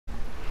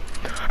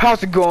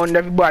How's it going,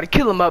 everybody?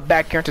 Kill him up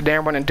back here today.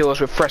 I'm running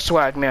duos with Fresh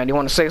Swag, man. You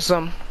want to say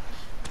something?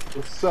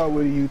 What's up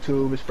with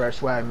YouTube? It's Fresh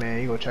Swag,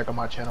 man. You go check out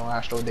my channel,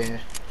 Astro Dan.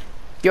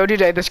 Yo,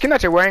 DJ, the skin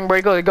that you're wearing, bro,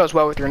 it goes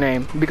well with your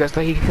name because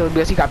he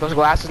got those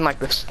glasses and like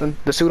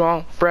the suit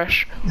on,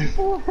 fresh. He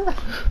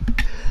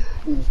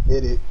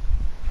did it,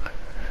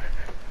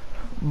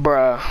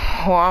 Bruh.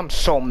 Oh, I'm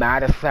so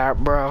mad at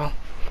that, bro.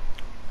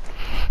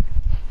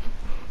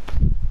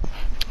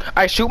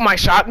 I shoot my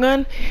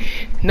shotgun,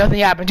 nothing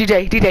happened.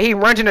 DJ, he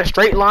runs in a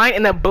straight line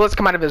and then bullets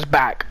come out of his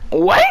back.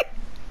 What?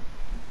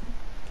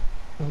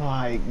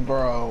 like,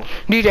 bro.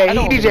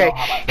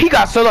 DJ, he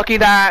got so lucky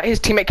that his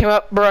teammate came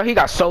up, bro. He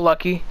got so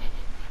lucky.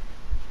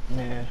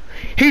 Man.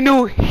 He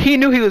knew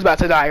he was about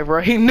to die,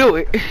 bro. He knew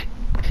it.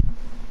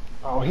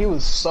 Oh, he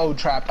was so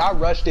trapped. I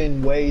rushed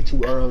in way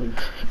too early.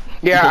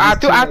 Yeah,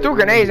 I threw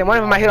grenades and one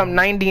of them I hit him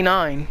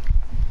 99.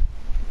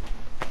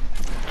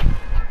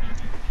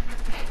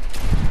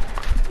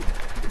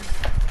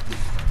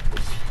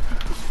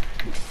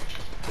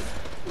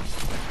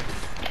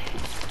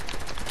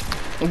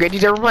 Okay,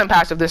 DJ, we're playing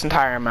passive this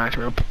entire match.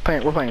 We're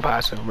playing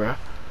passive, bro.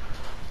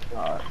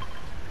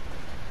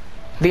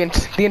 The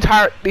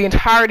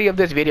entirety of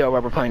this video,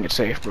 bro, we're playing it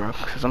safe, bro.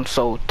 Cause I'm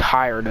so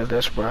tired of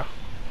this, bro.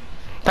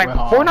 Like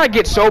Fortnite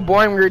gets so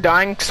boring when you're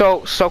dying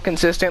so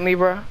consistently,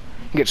 bro.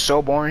 It gets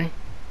so boring.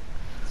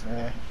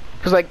 Yeah.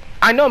 Cause like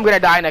I know I'm gonna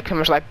die next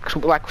match,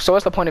 like so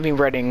what's the point of me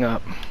readying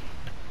up?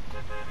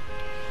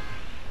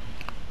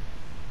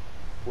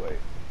 Wait.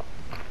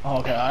 Oh,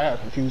 okay, I got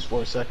confused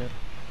for a second.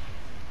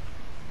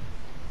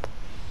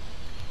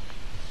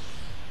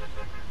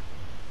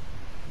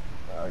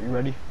 You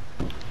ready?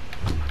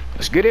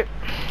 Let's get it.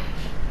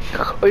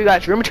 Oh, you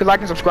guys, remember to like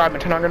and subscribe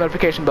and turn on your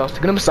notification bells to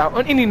get miss out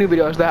on any new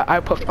videos that I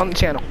post on the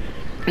channel.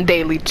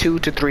 Daily, 2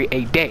 to 3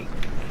 a day.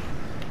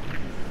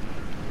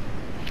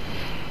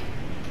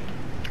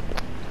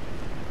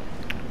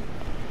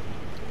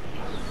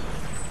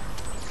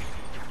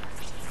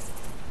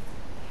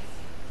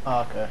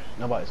 Oh, okay,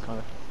 nobody's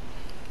coming.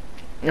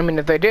 I mean,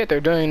 if they did, they're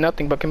doing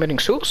nothing but committing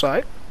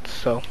suicide.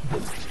 So.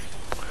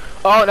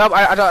 Oh no!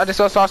 I just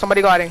saw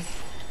somebody gliding.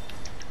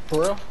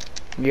 For real?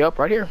 Yep,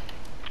 right here.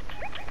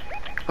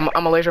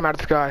 I'm a laser him out of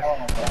the sky. Oh,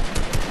 okay.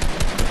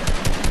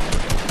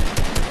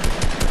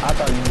 I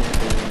thought you were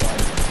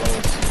like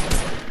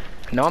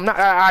close. No, I'm not.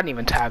 I didn't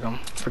even tag him.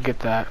 Forget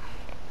that.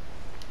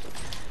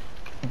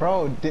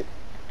 Bro,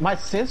 my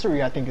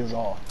sensory I think is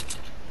off.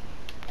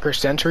 Your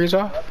sensory's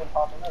off?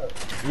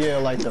 Yeah,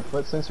 like the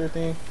foot sensor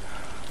thing.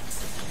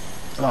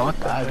 Oh, what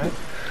the heck?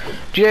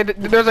 Yeah,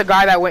 there's a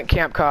guy that went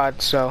Camp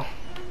COD, so.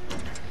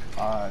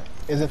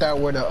 Isn't that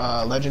where the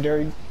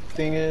legendary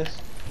thing is?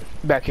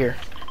 Back here.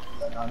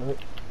 It?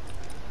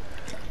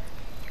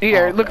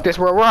 Yeah, look at this.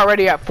 We're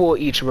already at full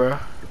each, bro.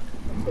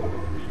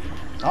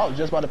 I was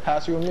just about to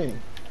pass you a mini.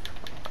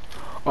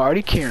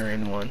 Already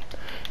carrying one.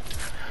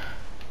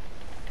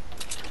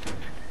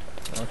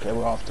 Okay,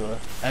 we're off to an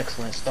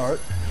excellent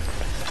start.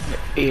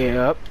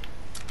 Yep.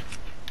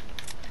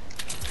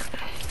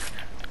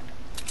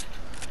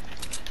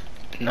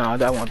 Nah,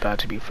 I want that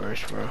to be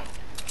first, bro.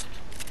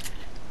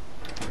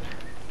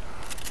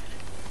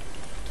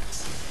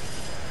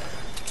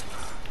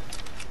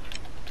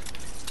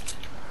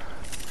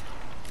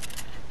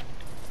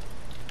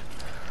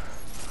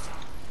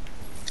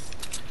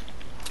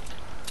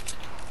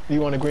 You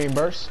want a green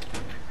burst?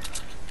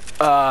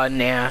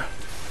 Nah.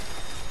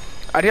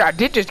 I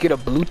did just get a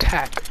blue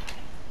tack.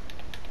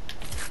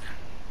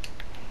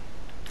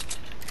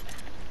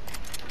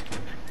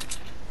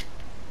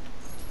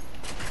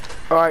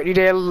 Alright,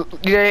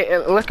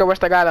 DJ, let's go rush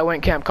the guy that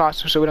went Camp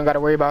Costa so we don't gotta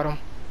worry about him.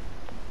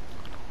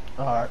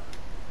 Alright.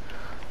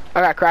 I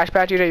got crash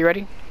pad, DJ, you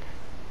ready?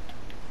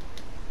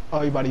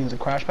 Oh, you about to use a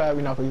crash pad?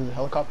 We're not gonna use a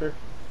helicopter?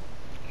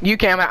 You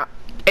can.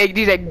 Hey,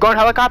 DJ, go on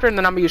helicopter and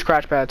then I'm gonna use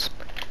crash pads.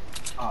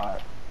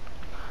 Alright.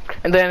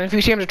 And then if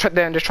you see him,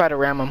 then just try to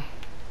ram him.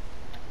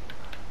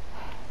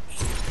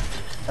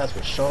 That's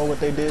for sure what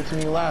they did to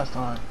me last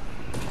time.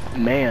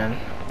 Man.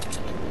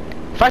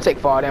 If I take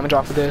fall damage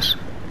off of this.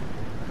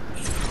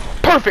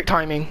 Perfect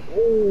timing.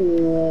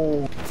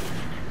 Ooh.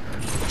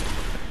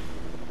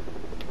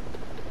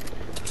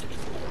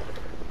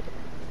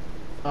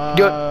 I'm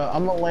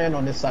gonna land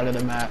on this side of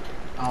the map.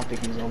 I don't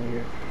think he's over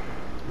here.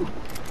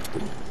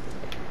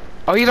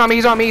 Oh, he's on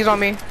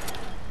me.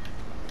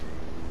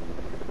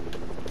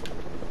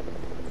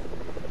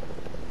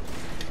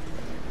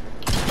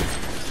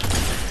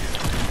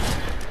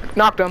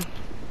 Knocked him.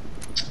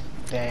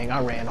 Dang,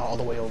 I ran all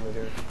the way over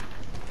there.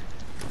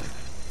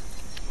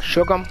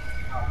 Shook him.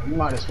 You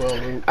might as well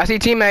loot. I see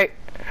teammate.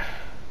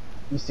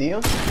 You see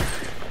him?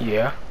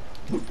 Yeah.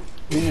 You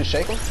just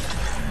shake him?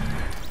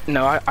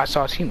 No, I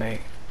saw his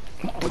teammate.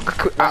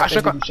 I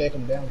shook him. Shake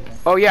him down again.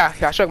 Oh yeah,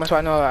 I shook him. That's why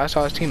I know I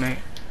saw his teammate.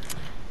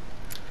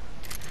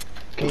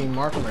 Can you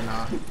mark him or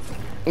not?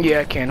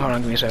 Yeah, I can. Hold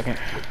on, give me a second.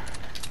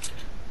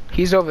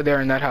 He's over there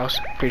in that house,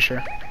 pretty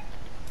sure.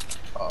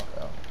 Oh,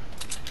 okay.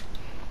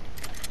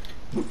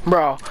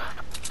 Bro,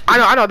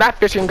 I know that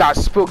fishing got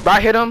spooked. But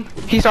I hit him.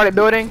 He started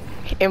building.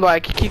 And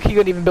like he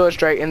couldn't even build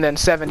straight, and then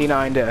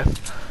 79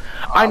 death.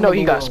 I know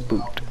he got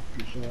spooked.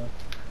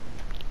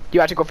 You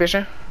got to go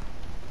fishing?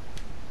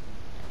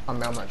 I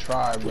mean, I'm gonna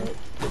try, but.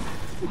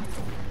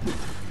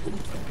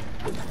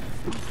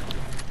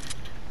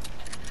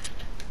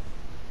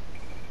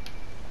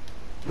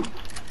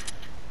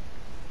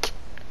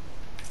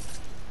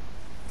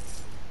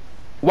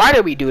 Why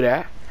did we do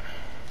that?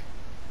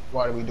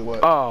 Why did we do what?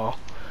 Oh.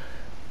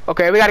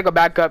 Okay, we gotta go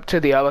back up to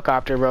the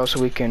helicopter, bro,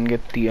 so we can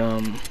get the,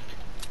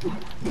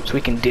 so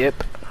we can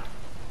dip.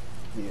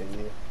 Yeah.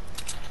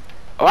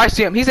 Oh, I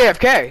see him. He's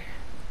AFK.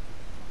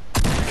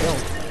 Kill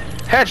him.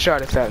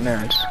 Headshot at that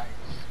man.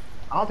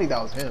 I don't think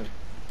that was him.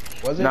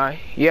 Was it? Nah.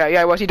 Yeah,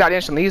 it was. He died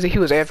instantly. He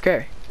was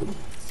AFK.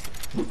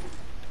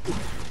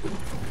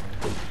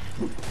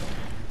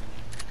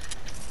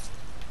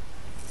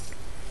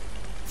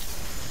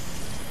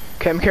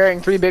 Okay, I'm carrying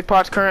 3 big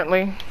pots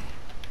currently.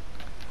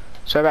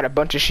 So I got a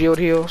bunch of shield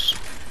heals.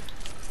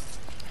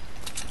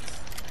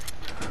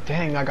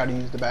 Dang, I gotta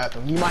use the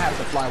bathroom. You might have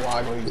to fly while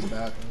I go use the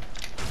bathroom.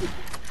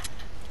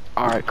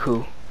 Alright,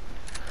 cool.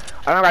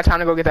 I don't got time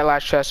to go get that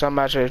last chest, so I'm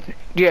about to...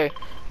 Yeah,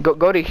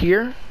 go to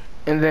here,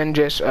 and then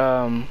just,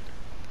 Not,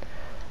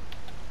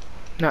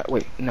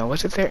 wait, no,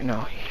 was it there?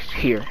 No,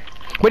 here.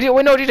 Wait,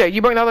 no, DJ,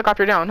 you bring the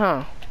helicopter down,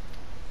 huh?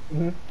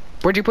 Mm-hmm.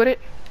 Where'd you put it?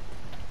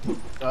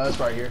 It's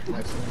right here,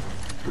 next to me.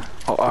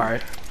 Oh,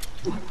 alright.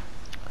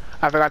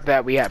 I forgot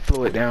that we had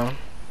flew it down.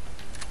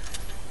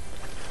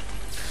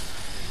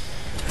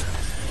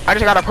 I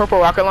just got a purple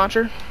rocket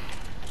launcher.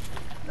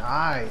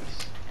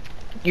 Nice.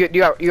 You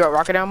got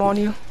rocket ammo on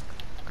you?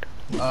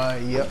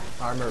 Yep.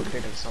 I remember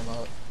picking some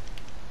up.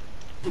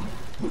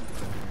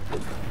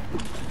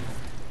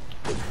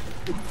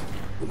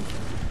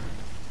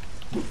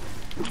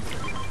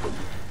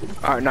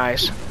 Alright,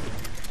 nice.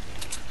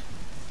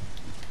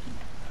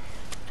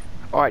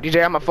 Alright,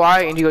 DJ, I'm gonna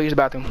fly and you go use the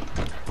bathroom.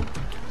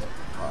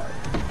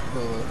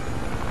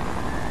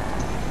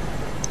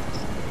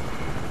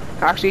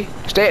 Actually,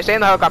 stay in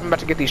the helicopter. I'm about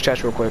to get these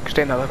chests real quick.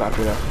 Stay in the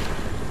helicopter though.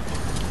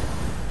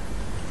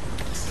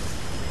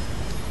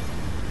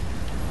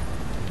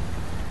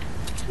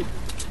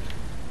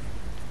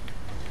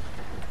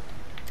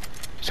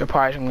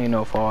 Surprisingly,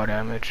 no fall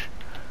damage.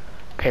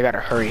 Okay,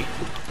 gotta hurry.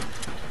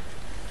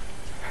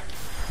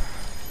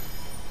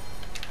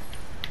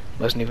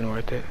 Wasn't even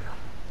worth it.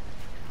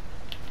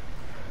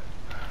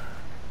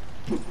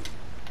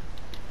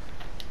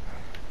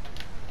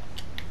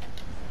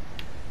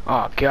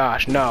 Oh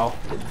gosh, no.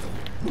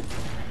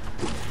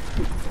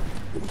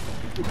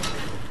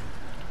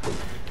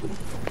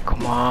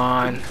 Come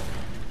on.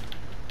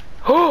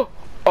 Oh,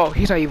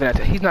 he's not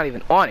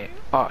even on it.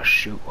 Oh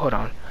shoot, hold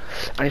on.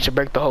 I need to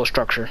break the whole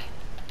structure.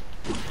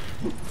 And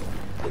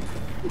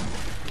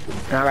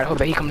I gotta hope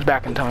that he comes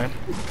back in time.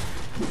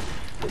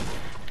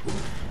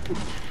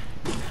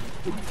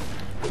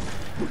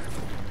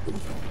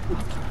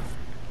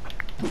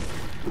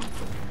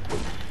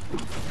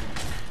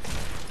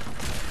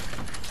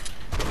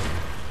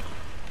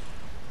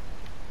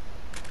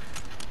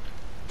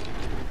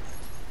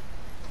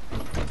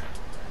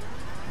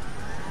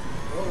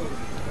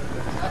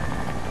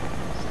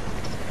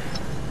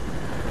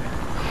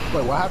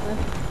 Wait, what happened?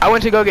 I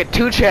went to go get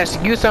 2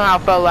 chests, you somehow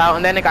fell out,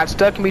 and then it got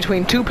stuck in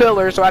between 2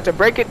 pillars, so I had to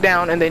break it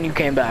down, and then you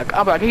came back.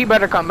 I'm like, he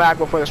better come back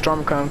before the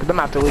storm comes, because I'm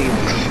gonna have to leave.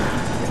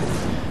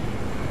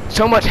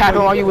 So much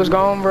happened while you was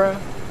gone, bro.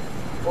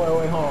 Wait,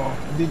 hold on.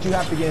 Did you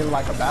have to get in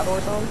like a battle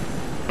or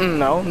something?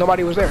 No,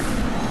 nobody was there.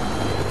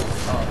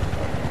 Oh.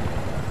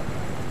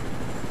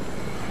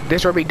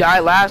 This where we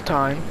died last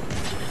time.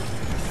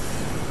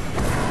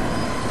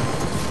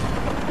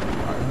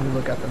 Alright, let me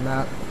look at the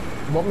map.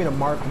 You want me to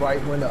mark right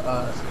when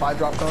the supply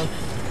drop comes?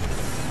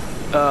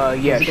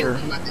 Yeah, sure.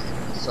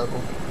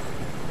 Circle.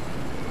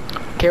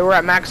 Okay, we're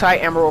at max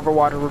height and we're over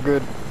water, we're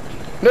good.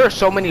 There are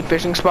so many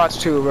fishing spots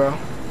too, bro.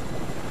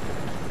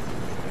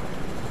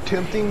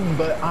 Tempting,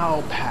 but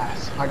I'll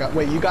pass.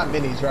 Wait, you got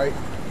minis, right?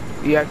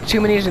 Yeah,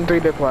 2 minis and 3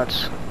 big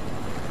pots.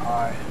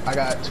 Alright, I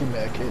got 2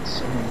 med kits,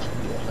 so we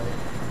should be okay.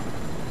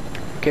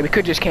 Okay, we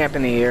could just camp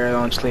in the air,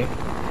 honestly.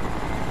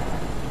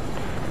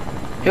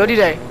 Yo,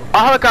 DJ,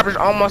 our helicopter's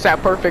almost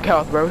at perfect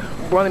health, bro.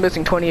 We're only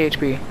missing 20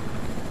 HP.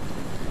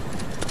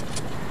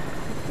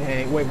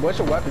 Dang, wait, what's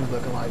your weapons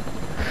looking like?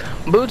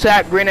 Boots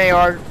hat, green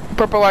AR,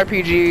 purple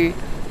RPG,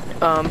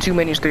 2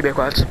 minis, 3 big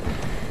pots.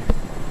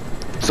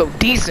 So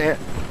decent.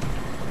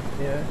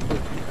 Yeah,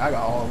 I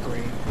got all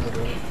green,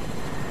 literally.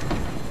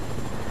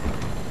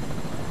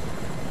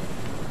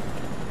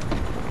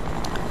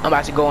 I'm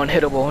about to go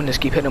unhittable and just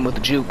keep hitting them with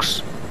the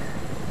jukes.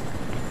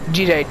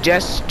 DJ,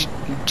 just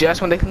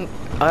when they can...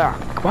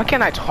 why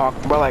can't I talk,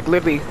 bro? Like,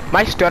 literally,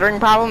 my stuttering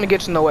problem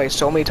gets in the way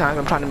so many times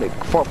I'm trying to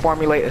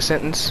formulate a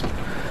sentence.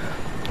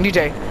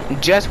 DJ,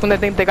 just when they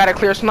think they got a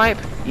clear snipe,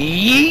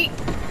 yeet!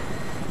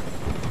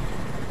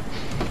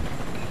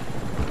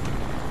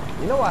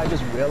 You know what I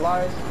just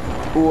realized?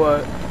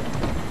 What?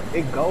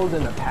 It goes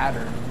in a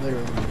pattern,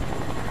 literally.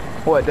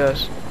 What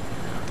does?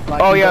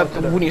 Like Oh yeah,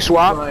 when you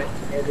swap? Front,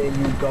 and then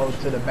you go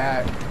to the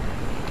back,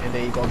 and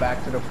then you go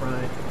back to the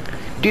front.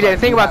 DJ, the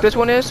thing about this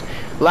one is,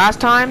 last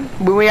time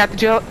when we had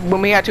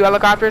two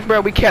helicopters,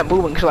 bro, we kept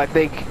moving so like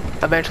they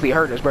eventually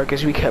hurt us, bro,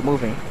 because we kept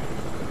moving.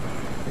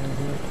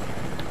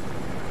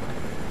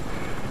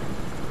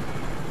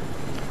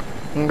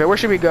 Okay, where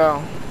should we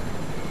go?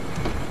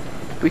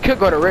 We could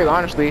go to rig,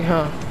 honestly,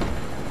 huh?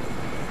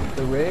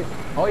 The rig?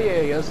 Oh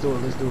yeah, let's do it.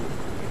 Let's do it.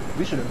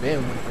 We should have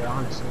been with it,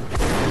 honestly.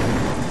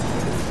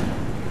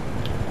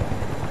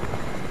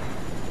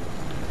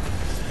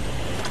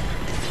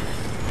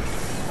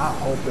 I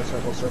hope the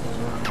circles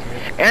around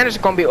here. And it's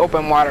gonna be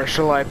open water,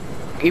 so like,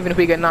 even if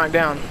we get knocked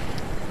down.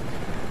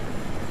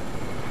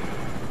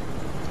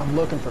 I'm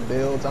looking for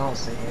builds. I don't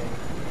see any.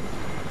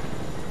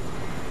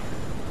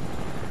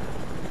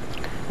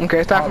 Okay,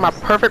 it's time for my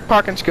perfect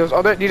parking skills.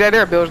 Oh, there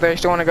are builds there. You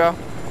still wanna go?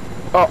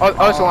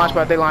 Oh, it's a launch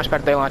pad. They launch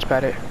pad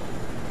it.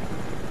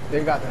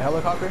 They got the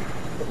helicopter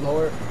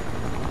lower.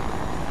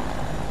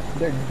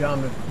 They're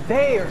dumb.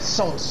 They are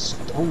so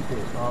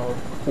stupid, bro.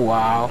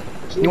 Wow.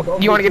 You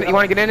wanna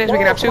get in this? We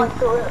can have two.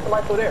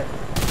 Somebody's still there.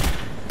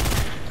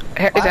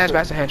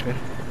 It's a henchman.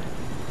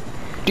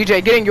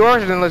 DJ, get in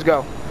yours and then let's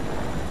go.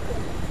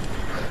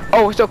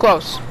 Oh, we're still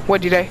close.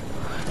 What, DJ?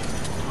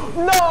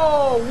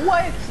 No,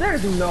 what?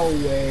 There's no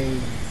way.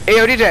 Hey,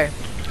 yo, DJ.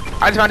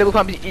 I just found a blue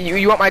pump.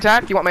 You want my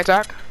attack? You want my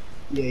attack?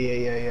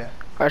 Yeah.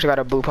 I actually got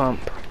a blue pump.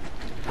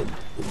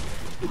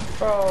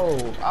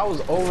 Bro, I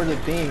was over the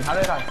thing. How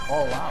did I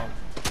fall out?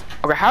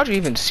 Okay, how'd you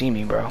even see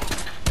me, bro?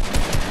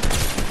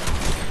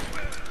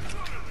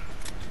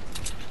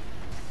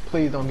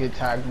 Please don't get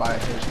tagged by a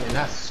henchman.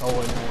 That's so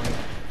annoying.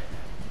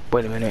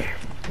 Wait a minute.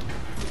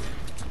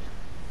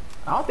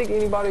 I don't think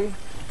anybody...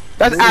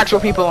 That's actual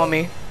people on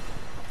me.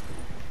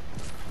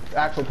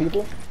 Actual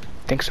people?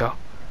 Think so.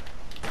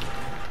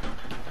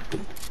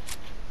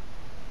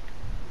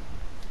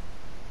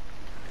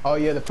 Oh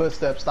yeah, the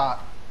footsteps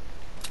stop.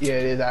 Yeah,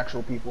 it is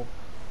actual people.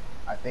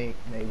 I think,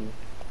 maybe.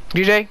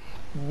 DJ,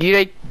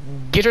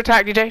 get your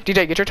attack, DJ, get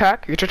your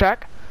attack,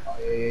 Oh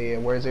yeah.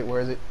 Where is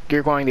it?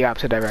 You're going the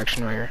opposite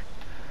direction right here.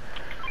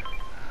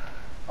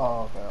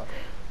 Oh, okay.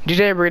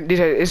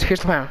 DJ, here's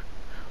the plan.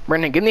 We're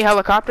gonna get in the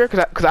helicopter,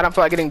 cause I don't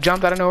feel like getting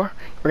jumped out of nowhere.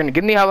 We're gonna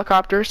get in the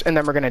helicopters, and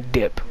then we're gonna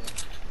dip.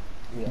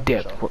 Yeah,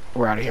 Dip, sure.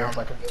 we're out of here. Sounds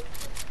like a good...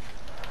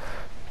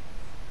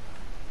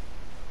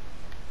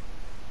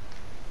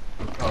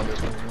 Oh,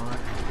 this one's mine.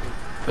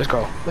 Let's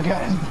go. Look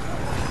at him.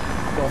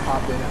 Go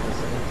hop in at the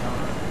same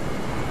time.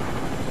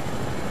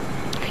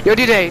 Yo,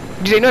 DJ,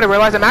 you know to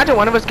realize? Imagine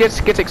one of us gets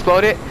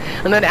exploded,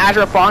 and then as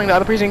you're falling, the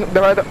other person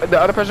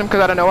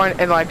comes out of nowhere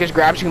and like just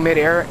grabs you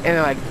midair,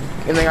 and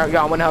then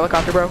y'all on one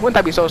helicopter, bro. Wouldn't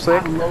that be so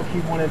slick? I low-key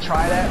want to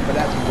try that, but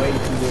that's way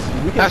too risky.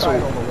 We can try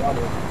it over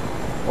water.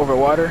 Over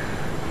water?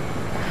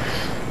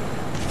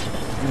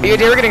 Yeah,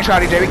 we're getting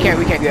shot, DJ. We can't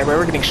do that, bro.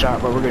 We're getting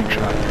shot, bro. We're getting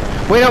shot.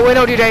 Wait,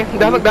 no, DJ.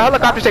 The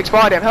helicopter takes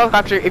fall damage.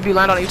 Helicopter, if you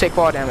land on it, you take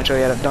fall damage. So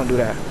yeah, don't do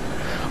that.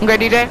 Okay,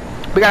 DJ.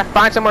 We gotta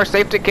find somewhere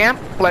safe to camp,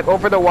 like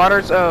over the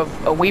waters of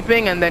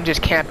Weeping, and then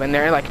just camp in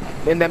there, like,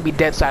 and then be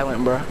dead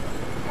silent, bro.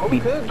 Oh, we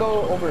could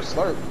go over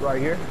Slurp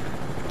right here.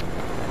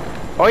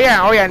 Oh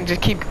yeah, and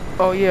just keep.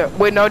 Oh yeah.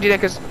 Wait, no, DJ,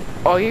 cause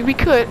yeah, we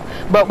could,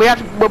 but we have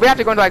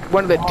to go into like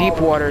one of the deep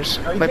waters,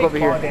 no, like over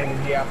here.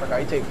 Damage. Yeah, I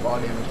forgot. You take fall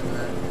damage from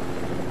that.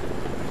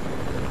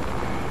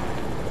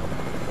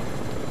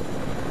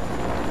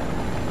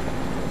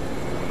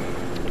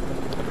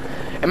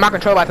 And my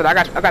controller, I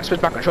got to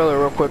switch my controller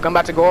real quick. I'm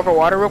about to go over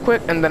water real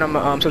quick, and then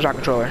I'm switch my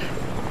controller.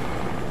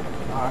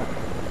 Alright.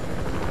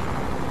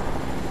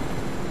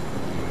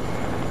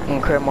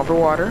 Okay, I'm over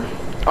water.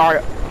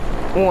 Alright,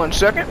 1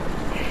 second.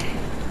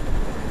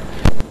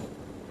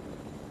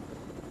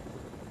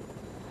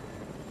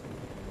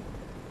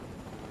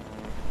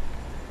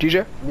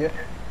 DJ? Yeah.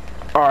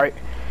 Alright.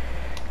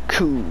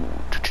 Cool.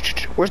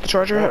 Where's the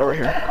charger at? Over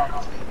here.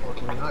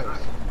 Okay,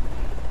 nice.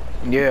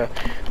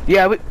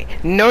 Yeah,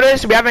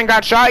 notice we haven't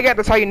got shot yet.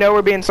 That's how you know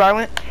we're being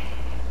silent.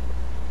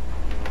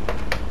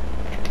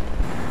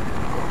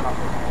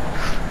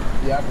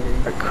 Yeah, I can hear you.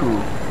 Alright,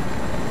 cool.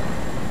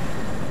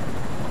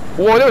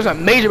 Whoa, there was a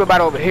major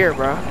robot over here,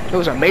 bro. There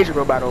was a major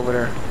robot over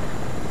there.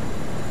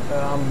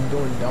 I'm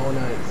doing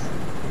donuts.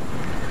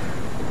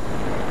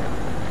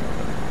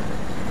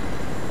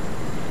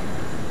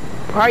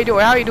 How you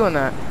doing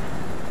that?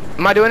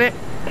 Am I doing it?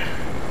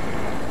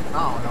 I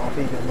don't know if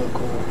he can look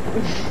cool.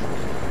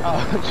 Oh,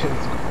 just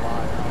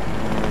fly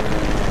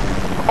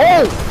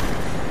out. Oh!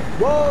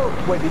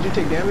 Whoa! Wait, did you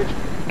take damage?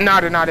 No,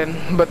 I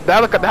didn't. But the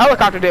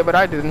helicopter did, but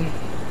I didn't.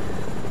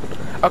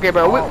 Okay,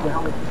 bro.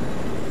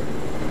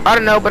 I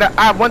don't know, but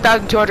I have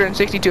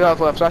 1,262 health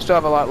left, so I still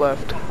have a lot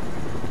left.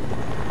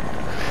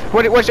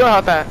 What's your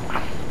health at?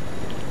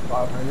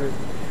 500.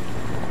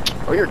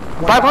 Oh, you're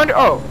 500?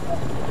 Oh,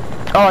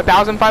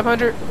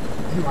 1,500?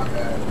 My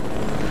bad.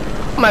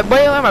 My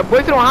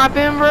boy, don't hop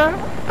in, bro.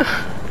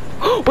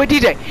 Wait,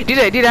 DJ,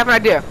 I have an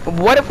idea.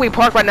 What if we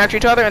park right next to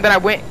each other, and then I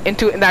went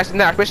into, and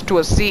then I switched to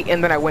a seat,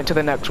 and then I went to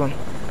the next one?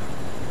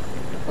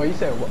 Oh, you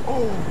said what?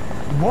 Oh,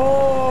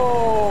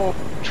 whoa!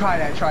 Try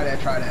that.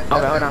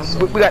 Okay, hold on.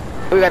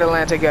 We got to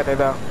land together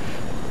though.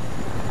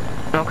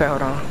 Okay,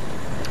 hold on.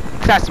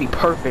 has to be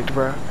perfect,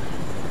 bro.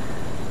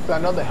 So I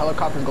know the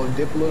helicopter's gonna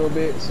dip a little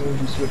bit as soon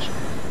as you switch.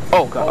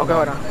 Oh god, okay,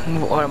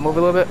 hold on, move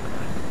a little bit.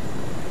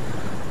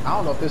 I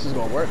don't know if this is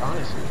gonna work,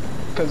 honestly,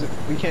 because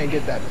we can't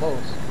get that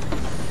close.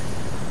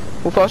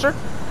 Move closer.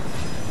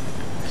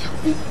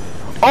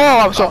 Oh,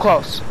 I'm so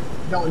close.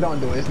 Don't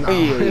do it. It's not.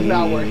 It's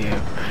not working.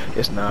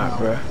 It's not,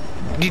 bro.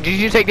 Did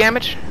you take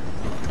damage?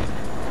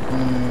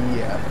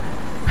 Yeah.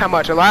 How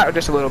much? A lot or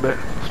just a little bit?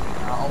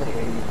 Only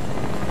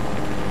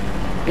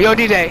 80. Yo,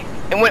 DJ.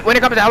 And when it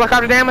comes to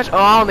helicopter damage,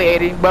 oh, only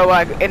 80. But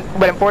like, in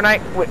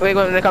Fortnite,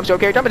 when it comes to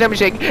okay, jump and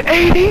shake,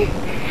 80.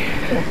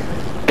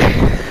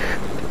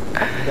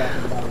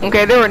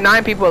 Okay, there were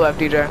 9 people left,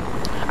 DJ.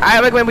 I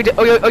like when we did.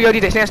 Oh yo,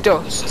 DJ, stand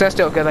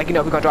still, cause like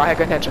we're gonna draw heck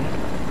attention.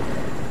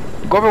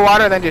 Go over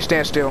water, then just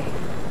stand still.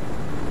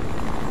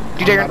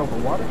 DJ, not over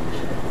water?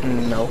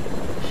 No.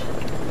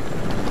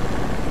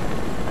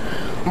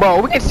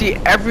 Bro, we can see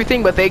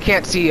everything, but they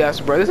can't see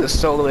us, bro. This is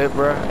so lit,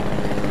 bro.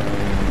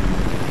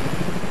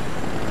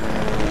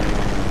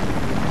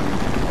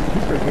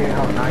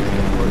 How nice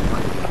this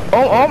works.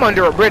 Oh, I'm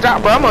under a bridge, bro.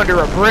 I'm under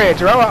a bridge,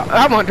 bro.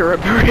 I'm under a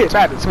bridge.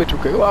 I had to switch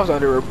real quick. I was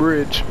under a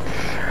bridge.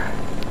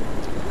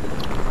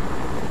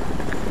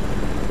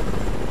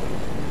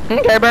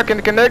 Okay, bro.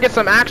 Can there get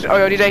some action? Oh,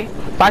 yo, DJ,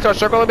 fly towards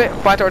circle a bit.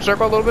 Fly towards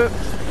circle a little bit.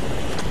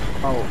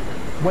 Oh,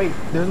 wait.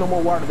 There's no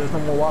more water. There's no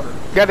more water.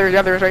 Yeah, there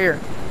is right here.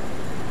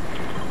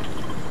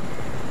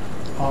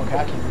 Okay,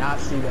 I cannot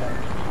see that.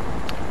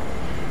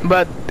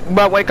 But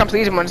when it comes to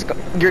these ones,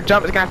 your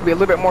jump is gonna have to be a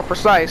little bit more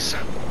precise.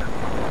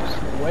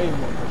 Way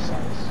more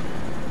precise.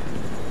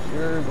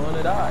 You're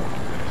gonna die.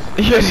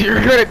 Yes,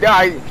 you're gonna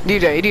die,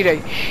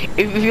 DJ.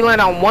 If you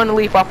land on one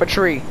leaf off a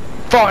tree,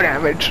 fall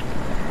damage.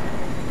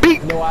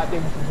 Beep. You know what I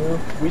think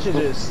we should do?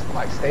 We should just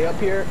like stay up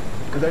here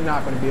because they're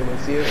not gonna be able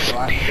to see us. So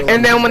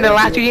and then when the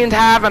last two teams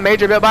have a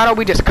major build battle,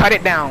 we just cut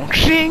it down.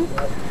 Shing.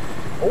 Yep.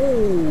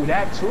 Oh,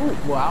 that too.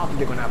 Well, I don't think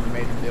they're gonna have a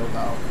major build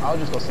battle. I'll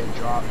just go say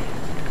drop.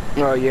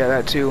 Oh yeah,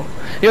 that too.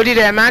 Yo,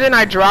 DJ, imagine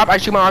I drop, I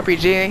shoot my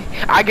RPG,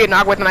 I get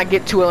knocked with, and I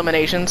get 2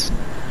 eliminations.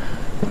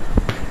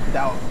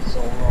 That would be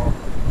so wrong.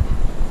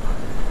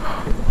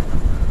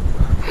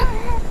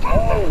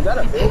 Oh, is that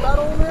a build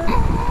battle over there?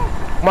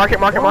 Mark it.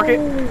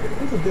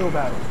 It's a build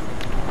battle.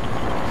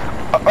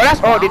 Oh,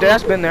 that's DJ,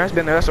 that's been there.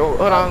 That's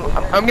hold on,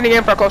 I'm getting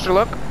in for a closer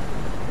look.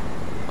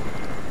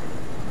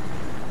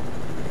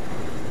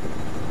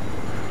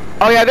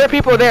 Oh yeah, there are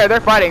people there. They're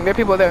fighting. They're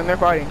fighting.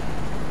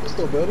 They're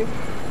still building.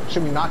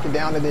 Should we knock it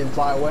down and then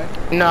fly away?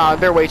 Nah,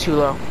 they're way too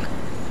low.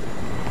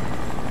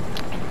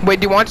 Wait,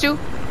 do you want to?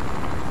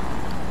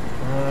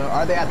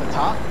 Are they at the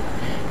top?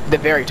 The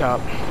very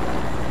top.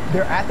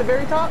 They're at the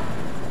very top?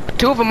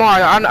 2 of them are.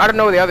 I don't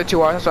know where the other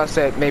 2 are. That's why I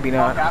said maybe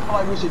not. Okay, I feel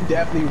like we should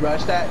definitely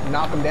rush that,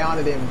 knock them down,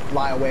 and then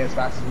fly away as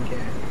fast as we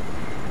can.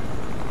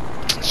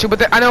 Shoot,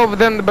 but I know, but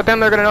then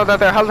they're gonna know that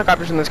there are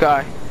helicopters in the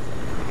sky.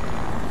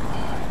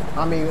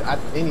 I mean, at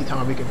any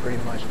time we can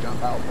pretty much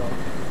jump out, bro.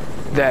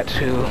 That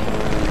too.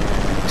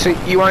 So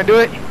you want to do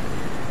it?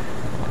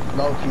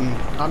 Low key.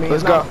 I mean,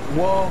 let's go.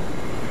 Well,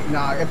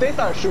 nah. If they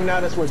start shooting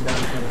at us, we're done.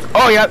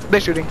 Oh yeah, they're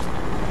shooting.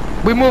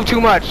 We move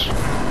too much.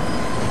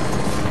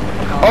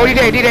 Oh,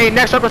 DJ,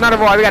 next circle's not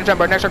over water. We gotta jump,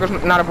 bro. Next circle's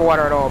not over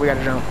water at all. We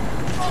gotta jump.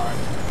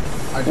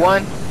 Alright.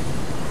 1.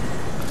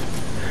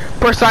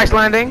 Precise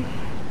landing.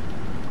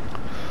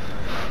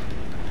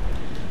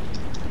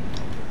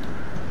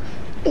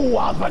 Oh,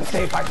 I was about to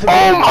say if I took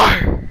Oh my!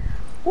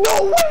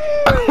 No way!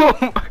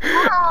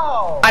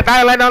 Wow! I thought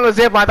I landed on the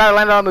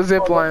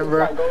zip line.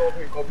 Bro.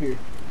 Go up here.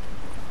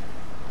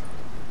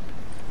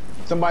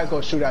 Somebody's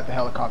gonna shoot at the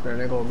helicopter and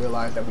they're gonna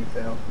realize that we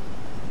failed.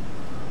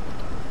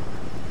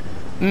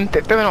 If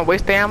they're gonna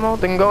waste the ammo,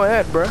 then go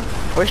ahead, bro.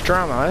 Waste your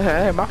ammo. It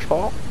ain't my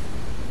fault.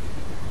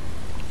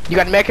 You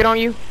got a med kit on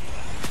you?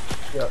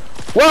 Yep.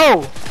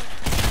 Whoa!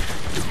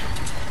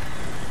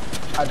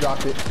 I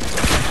dropped it.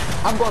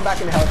 I'm going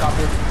back in the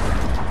helicopter.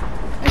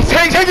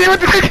 Take it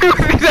with you.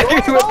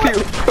 Take it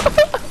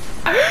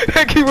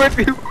with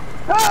you.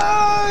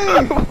 Hey!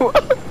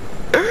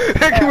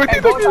 Take it with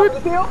you.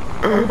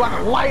 We're about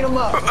to light them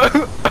up.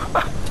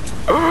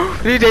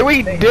 DJ,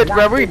 we dipped,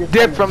 bro. We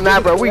dipped from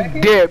that, bro. We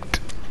dipped.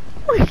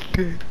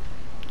 Did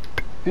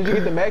you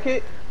get the med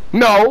kit?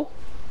 No.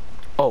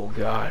 Oh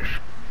gosh.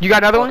 You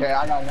got another one? Okay,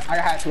 I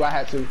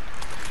had to.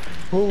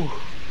 Ooh.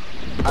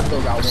 I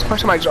still got one.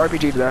 Somebody just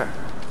RPG'd that.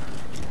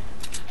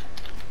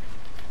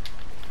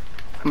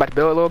 I'm about to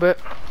build a little bit.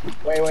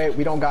 Wait,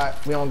 we don't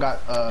got, well,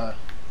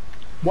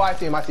 I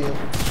see him.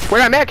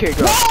 Where'd that med kit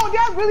go? Whoa,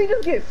 that really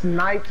just get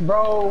sniped,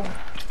 bro.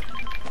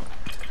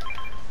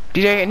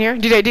 DJ in here?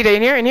 DJ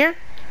in here?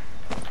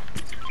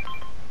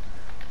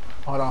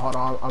 Hold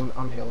on,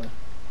 I'm healing.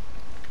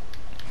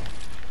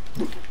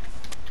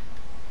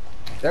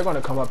 They're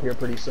gonna come up here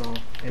pretty soon,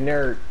 and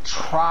they're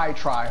try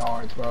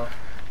hards, bro.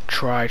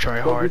 Try You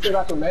hard. still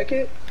got to make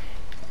it?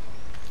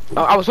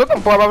 I was looking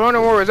for it, but I don't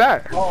know where it was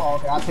at. Oh,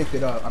 okay, I picked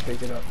it up.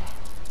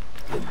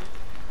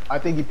 I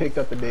think he picked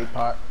up the big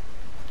pot.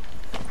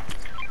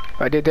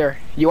 I did there.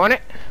 You want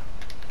it?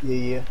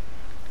 Yeah.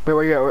 Wait,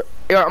 where you at?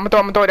 Yeah, I'm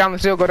gonna throw it down the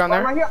hill. Go down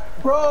there. Right here,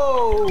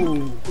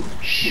 bro.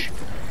 Shh.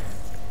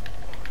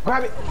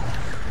 Grab it.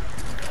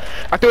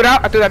 I threw it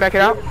out. I threw that back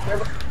it out.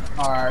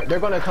 Alright, they're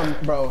gonna come,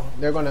 bro.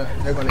 They're gonna.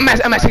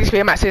 I'm at 6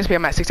 HP. I'm at 6 HP.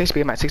 I'm at 6 HP.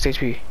 I'm at 6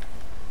 HP.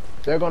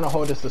 They're gonna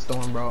hold us to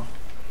storm, bro.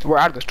 We're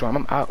out of the storm.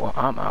 I'm out. Well,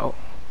 I'm out.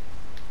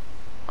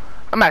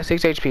 I'm at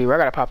 6 HP. Bro. I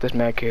gotta pop this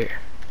med kit.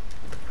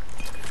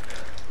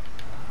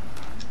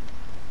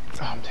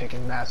 Oh, I'm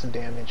taking massive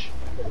damage.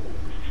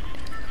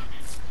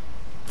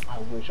 I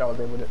wish I was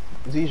able to.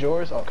 Is these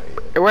yours? Okay.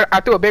 Yeah. I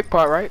threw a big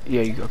part, right?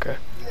 Yeah. You okay?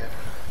 Yeah.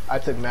 I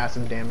took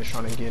massive damage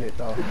trying to get it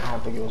though. I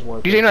don't think it was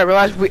worth it. You know, I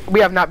realized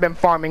we have not been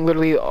farming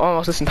literally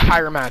almost this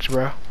entire match,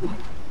 bro.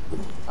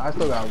 I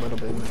still got a little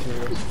bit of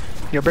materials.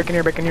 You're breaking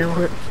here real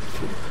quick.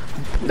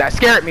 That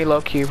scared me,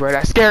 low key, bro.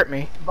 That scared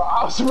me. Bro,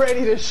 I was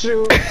ready to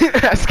shoot.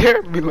 That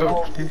scared me,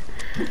 low key.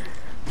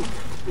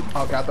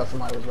 Okay, I thought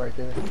somebody was right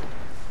there.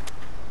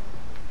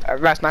 I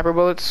got sniper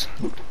bullets.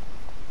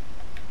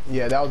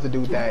 Yeah, that was the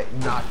dude that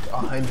knocked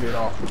 100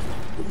 off.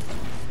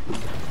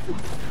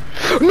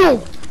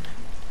 No!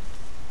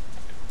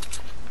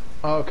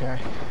 Okay.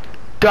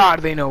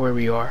 God, they know where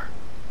we are.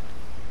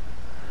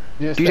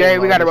 Just DJ,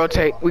 we gotta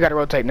rotate. We gotta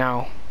rotate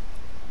now.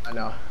 I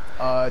know.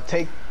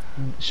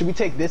 Should we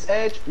take this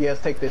edge?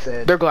 Yes, take this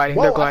edge. They're gliding.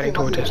 Whoa, they're gliding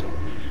towards us.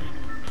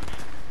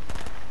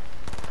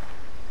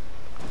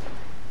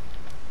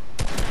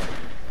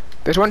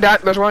 There's one down.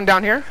 There's one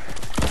down here.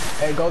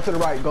 Hey, go to the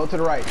right. Go to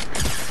the right.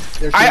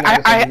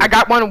 I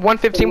got one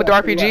 115 with the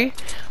RPG.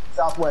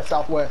 Southwest,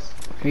 southwest.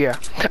 Yeah.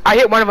 I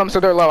hit one of them,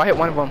 so they're low. I hit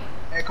one of them.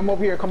 Hey, come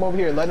over here. Come over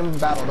here. Let them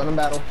battle. Let them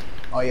battle.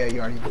 Oh yeah,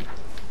 you already did.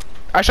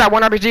 I shot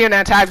one RPG and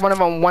then tagged one of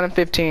them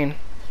 115.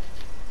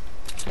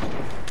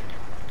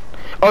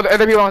 Oh, there are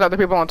people on top. There are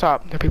people on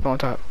top. There are people on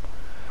top.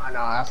 I know.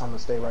 That's I'm gonna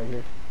stay right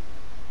here.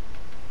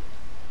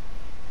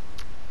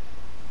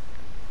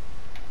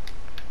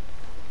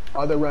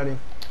 Oh, they're running.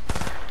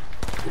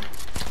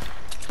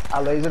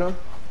 I lasered them.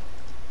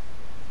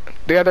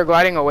 The other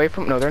gliding away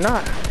from. No, they're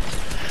not.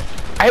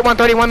 I hit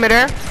 131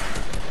 midair.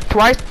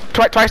 Twice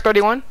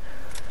 31.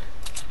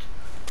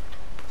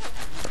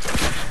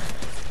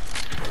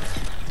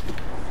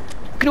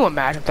 Can you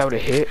imagine if that would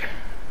have hit?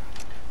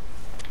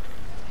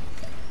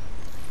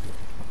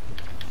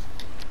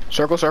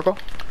 Circle, circle.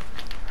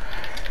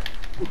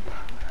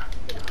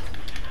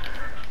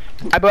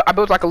 I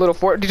built like a little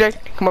fort. DJ,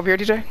 come over here,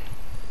 DJ.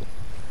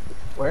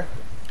 Where?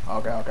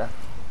 Okay, okay.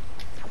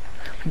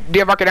 Do you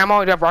have rocket ammo?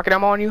 Do you have rocket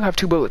ammo on you? I have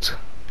 2 bullets.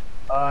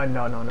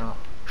 No.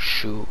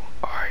 Shoot.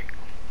 Alright.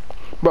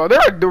 Bro,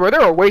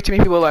 there are way too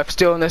many people left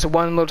still in this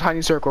one little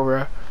tiny circle,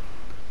 bro.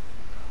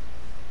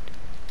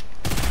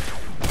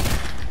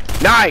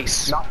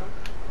 Nice! No.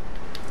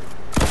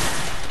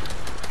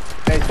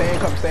 Hey, stay in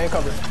cover, stay in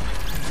cover.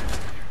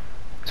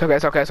 It's okay,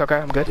 it's okay, it's okay,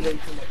 I'm good.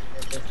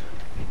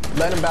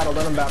 Let him battle,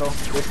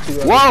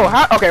 Whoa,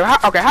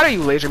 how do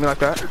you laser me like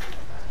that?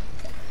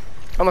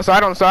 On the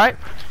side, on the side.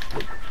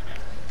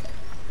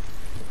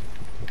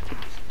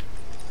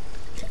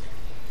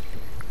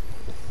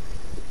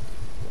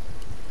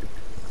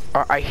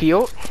 I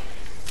healed.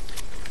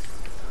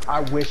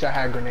 I wish I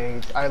had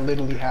grenades. I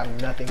literally have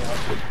nothing else.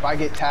 If I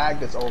get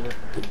tagged, it's over.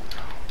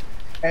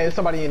 Hey, there's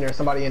somebody in there,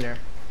 somebody in there.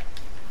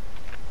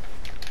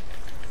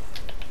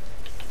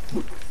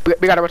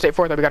 We gotta rotate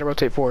forward though, we gotta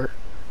rotate forward.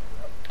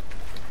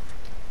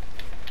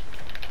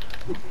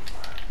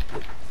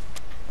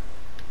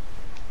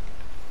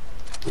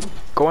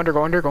 Go under,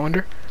 go under, go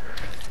under.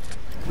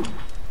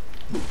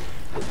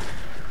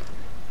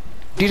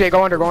 DJ,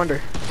 go under, go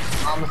under.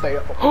 I'm gonna stay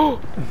up.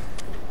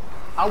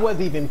 I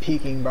wasn't even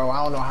peeking, bro.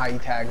 I don't know how he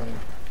tagged me.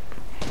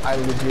 I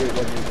legit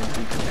wasn't even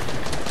peeking.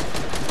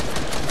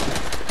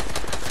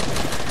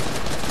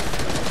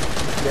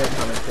 They're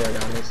trying to tear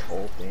down this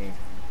whole thing.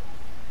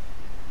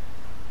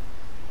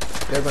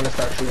 They're gonna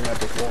start shooting at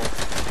this wall.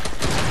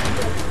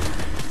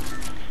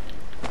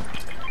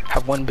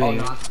 Have one big. Oh,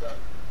 no,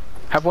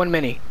 have one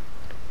mini.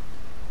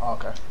 Oh,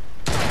 okay.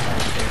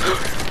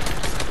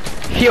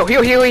 Heal.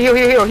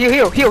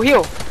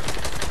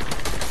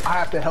 I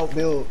have to help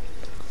build.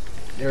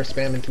 They're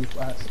spamming too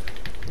fast.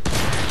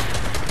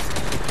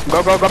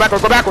 Go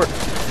backward.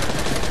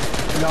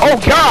 No. Oh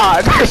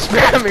god, they're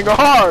spamming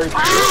hard.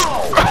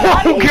 Ow!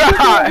 Oh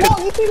god.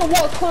 You see the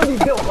wall clearly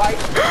built, right?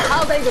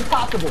 How's that even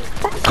possible?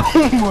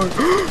 Oh my.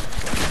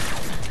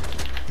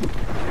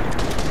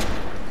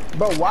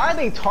 Bro, why are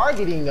they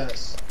targeting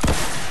us?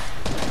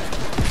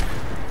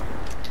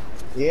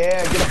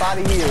 Yeah, get up out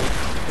of here.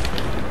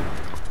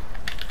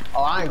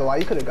 Oh, I ain't gonna lie,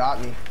 you could have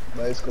got me.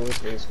 But it's cool,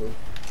 it's cool.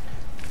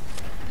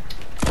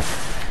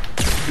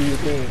 Do your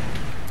thing.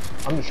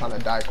 I'm just trying to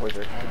die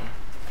quicker.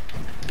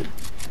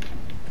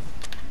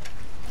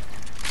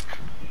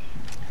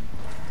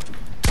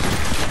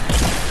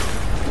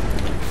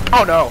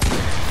 Oh no.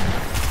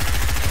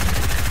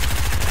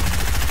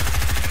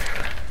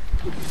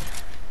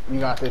 You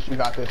got this, you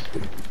got this.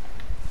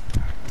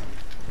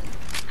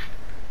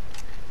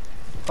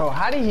 Bro,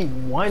 how did he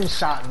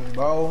one-shot me,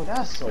 bro?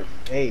 That's so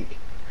fake.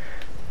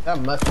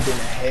 That must have been a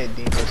head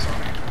deep or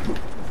something.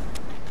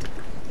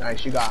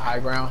 Nice, you got high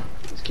ground.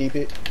 Just keep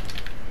it.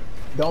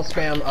 Don't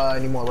spam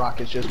any more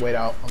rockets. Just wait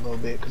out a little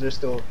bit because there's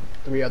still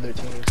 3 other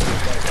teams.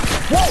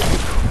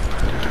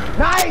 Whoa!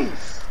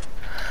 Nice!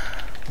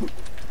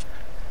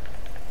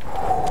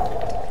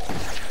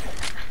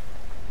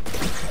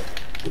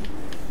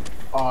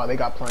 Oh, they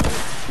got planted.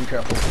 Be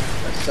careful.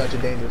 That's such a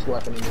dangerous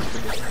weapon in this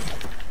position.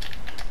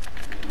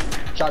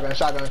 Shotgun,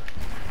 shotgun.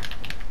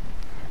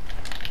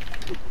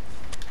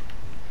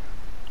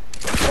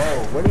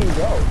 Whoa, where did he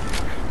go?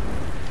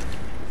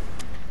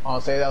 Oh,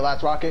 save that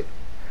last rocket.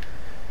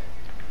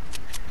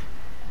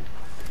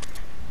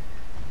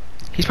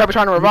 He's probably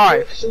trying to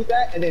revive. Shoot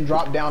that and then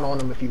drop down on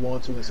him if you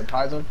want to and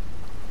surprise him.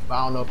 But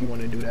I don't know if you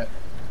want to do that.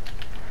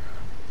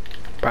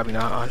 Probably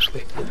not,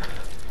 honestly.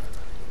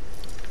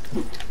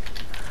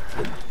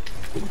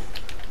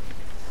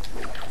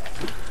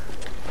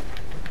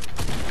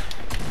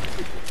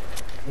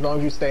 As long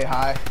as you stay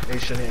high, they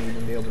shouldn't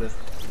even be able to.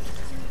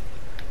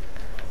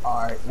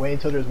 Alright, wait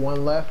until there's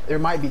one left. There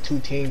might be 2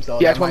 teams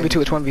though. Yeah, it's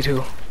 1v2, it's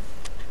 1v2.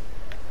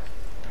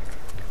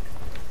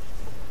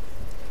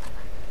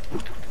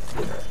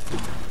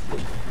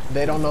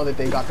 They don't know that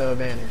they got the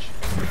advantage.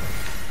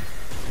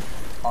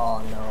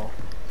 Oh no.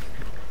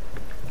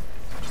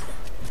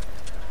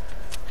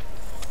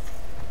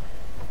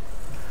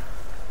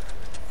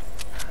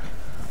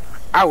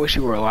 I wish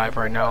you were alive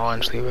right now,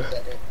 honestly.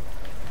 But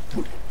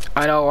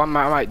I know I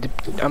might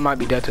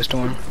be dead to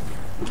storm.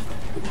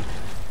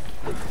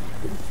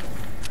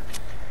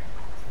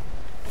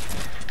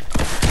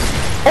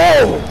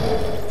 Oh!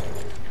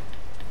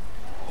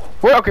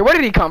 Okay, where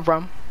did he come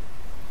from?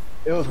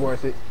 It was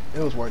worth it.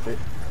 It was worth it.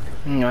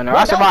 No,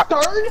 I survived.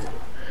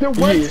 There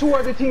were 2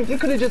 other teams. You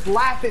could have just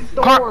laughed at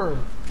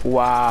Storm.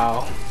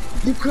 Wow.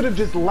 You could have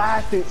just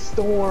laughed at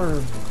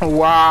Storm.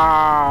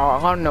 Wow.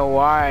 I don't know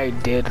why I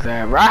did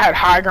that. I had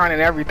high ground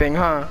and everything,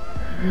 huh?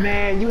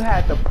 Man, you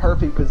had the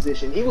perfect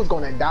position. He was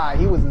gonna die.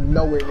 He was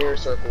nowhere near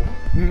circle.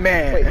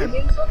 Man. Wait, is he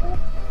in circle?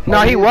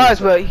 No, he was,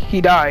 but he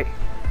died.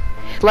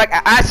 Like,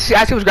 as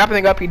he was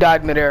grappling up, he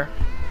died midair.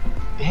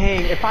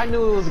 Dang, if I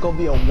knew it was gonna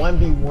be a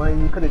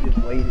 1v1, you could have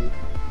just waited.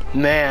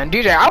 Man,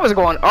 DJ, I was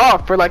going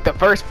off for like the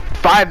first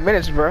 5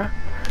 minutes, bro.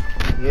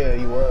 Yeah,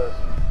 he was.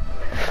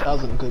 That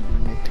was a good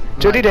move.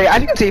 So DJ,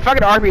 as you can see, if I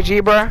get an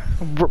RPG, bro,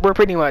 we're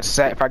pretty much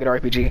set if I get an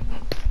RPG.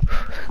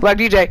 Like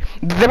DJ,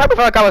 they probably felt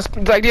like I was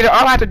like DJ.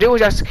 All I had to do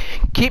was just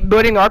keep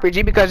building the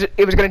RPG because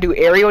it was gonna do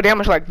aerial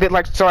damage. Like they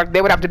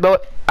would have to build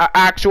an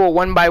actual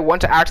 1x1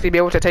 to actually be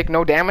able to take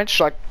no damage.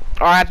 Like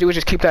all I had to do was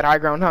just keep that high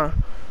ground, huh?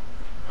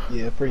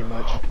 Yeah, pretty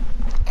much.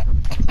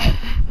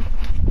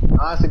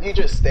 Honestly, if you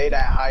just stayed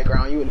at high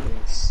ground, you would have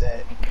been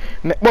set.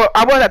 Well,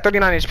 I was at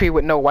 39 HP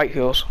with no white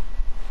heals.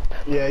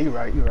 Yeah, you're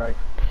right. You're right.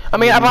 I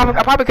mean, I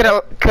probably could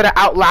have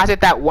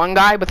outlasted that one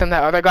guy, but then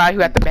that other guy who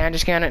had the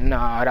bandage cannon,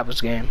 nah, that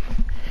was game.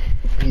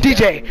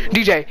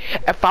 DJ,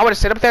 if I would have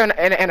sit up there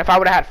and if I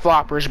would have had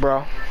floppers,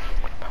 bro.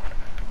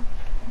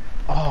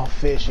 Oh,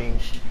 fishing.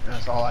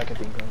 That's all I can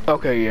think of.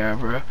 Okay, yeah,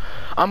 bro.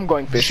 I'm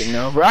going fishing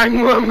now, bro.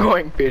 I'm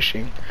going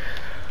fishing.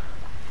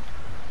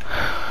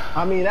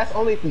 I mean, that's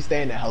only if we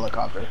stay in the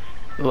helicopter.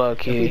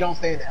 Look, if we don't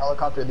stay in the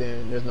helicopter,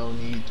 then there's no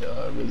need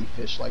to really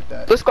fish like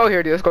that. Let's go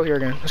here, dude. Let's go here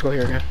again.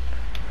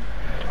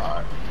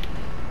 Alright.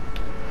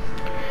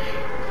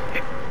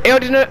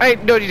 Hey,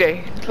 no,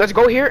 DJ. Let's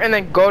go here and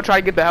then go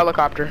try to get the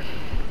helicopter.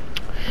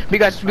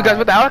 Because with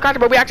the helicopter,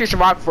 but we actually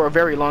survived for a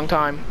very long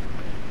time.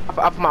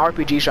 Off my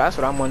RPG shot, that's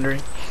what I'm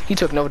wondering. He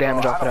took no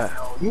damage off of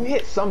that. You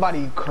hit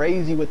somebody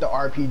crazy with the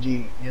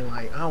RPG, and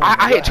like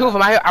I hit 2 of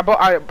them.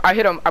 I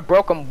hit them. I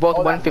broke them both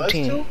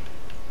 115. Did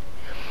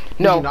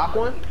no. you knock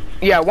one?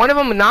 Yeah, one of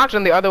them knocked,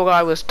 and the other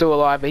guy was still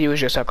alive, but he was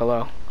just hecka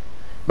low.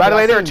 By the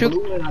way, there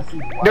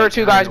were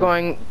 2 guys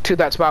going to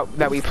that spot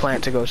that we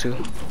planned to go to.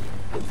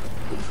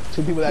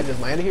 2 people that just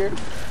landed here?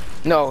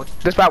 No,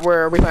 the spot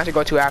where we plan to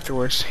go to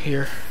afterwards.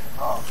 Here.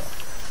 Oh,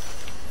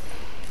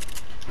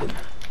 okay.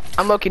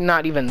 I'm looking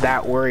not even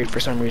that worried for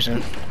some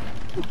reason.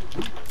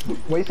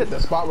 Wait, you said the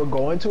spot we're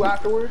going to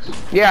afterwards?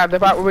 Yeah, the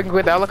spot where we can go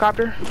with the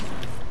helicopter?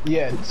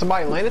 Yeah,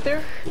 somebody landed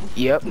there?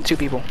 Yep, 2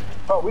 people.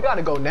 Oh, we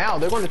gotta go now.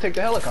 They're going to take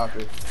the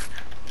helicopter.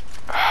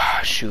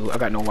 Shoot, I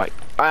got no white.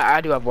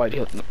 I do have white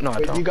heels. No,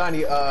 I don't. You got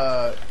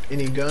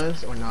any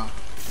guns or not?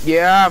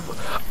 Yeah,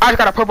 I just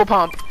got a purple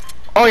pump.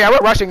 Oh yeah, we're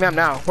rushing them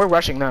now. We're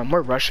rushing them.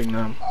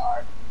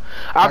 Alright.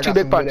 I have 2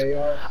 big pots.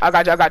 I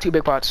got 2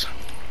 big pots.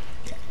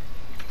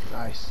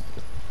 Nice.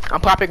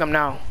 I'm popping them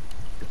now.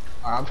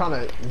 Alright, I'm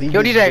trying to leave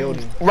Yo, this DJ,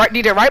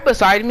 building. right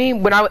beside me,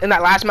 when I was in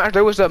that last match,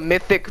 there was a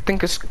mythic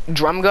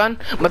drum gun,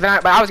 but then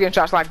I was getting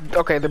shots like,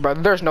 okay, bro,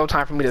 there's no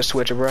time for me to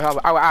switch it, bro.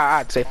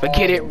 I'd say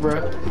forget it,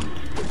 bro.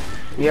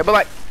 Yeah, but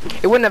like,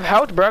 it wouldn't have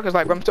helped, bro, because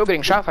like I'm still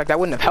getting shots like that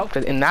wouldn't have helped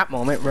in that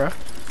moment, bro.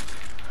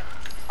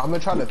 I'm gonna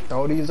try to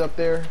throw these up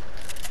there.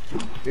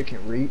 If it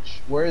can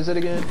reach. Where is it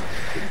again?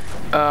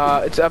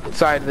 It's up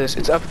inside this.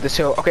 It's up this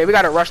hill. Okay, we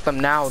gotta rush them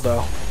now,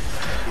 though.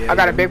 Yeah, I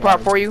got a big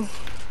pot for you.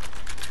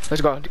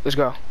 Let's go. Let's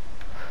go.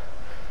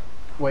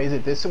 Wait, is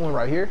it this one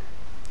right here?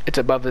 It's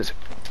above this.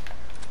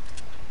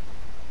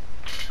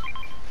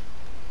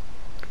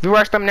 If we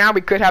rush them now,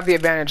 we could have the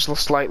advantage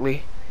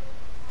slightly.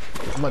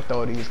 I'm gonna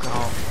throw these. I don't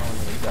know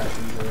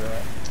exactly where they're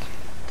at.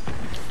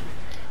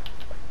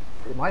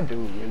 Did my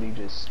dude really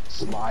just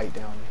slide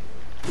down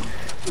here?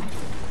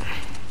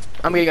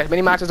 I'm getting as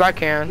many matches as I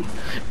can.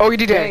 Oh, you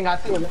did. Dang, I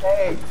see him.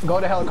 Hey, go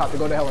to helicopter.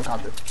 Go to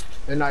helicopter.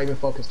 They're not even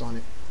focused on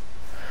it.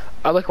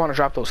 I like want to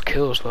drop those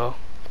kills though.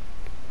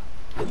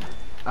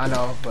 I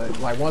know, but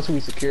like once we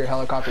secure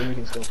helicopter, we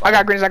can still fight. I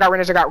got grenades. I got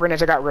grenades. I got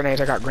grenades. I got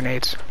grenades. I got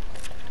grenades.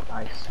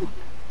 Nice.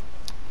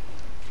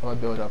 I'm gonna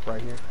build up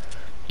right here.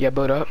 Yeah,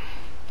 build up.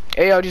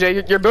 Hey, yo,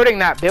 DJ, you're building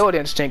that build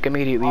instinct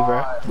immediately,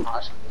 bro.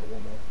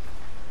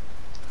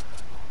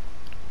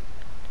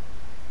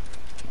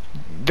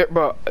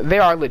 Bro, they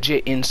are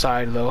legit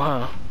inside though,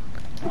 huh?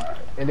 Alright,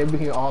 and then we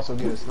can also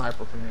get a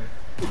sniper from there.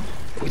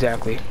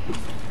 Exactly.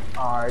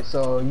 Alright,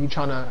 so you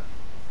tryna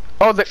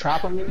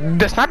trap him in there?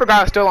 The sniper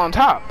guy is still on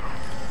top.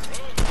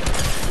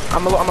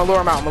 I'm gonna lure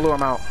him out. I'm gonna lure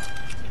him out.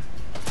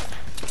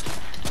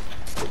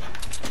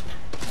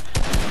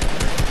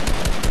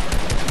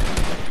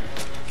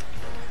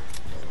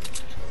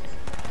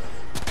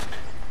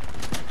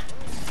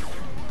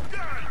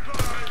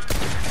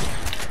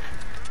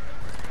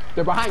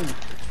 They're behind you.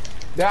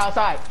 They're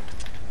outside.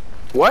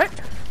 What?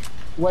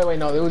 Wait,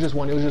 no, it was just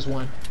one. It was just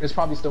one. There's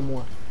probably still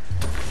more.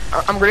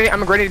 I'm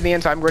grenading the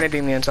inside. I'm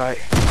grenading the inside.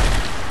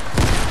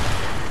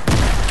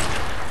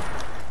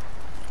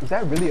 Is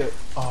that really a?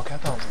 Oh, okay, I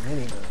thought it was a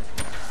minigun.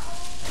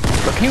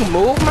 But can you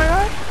move, my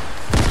guy?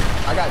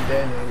 I got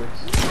dead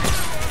niggas.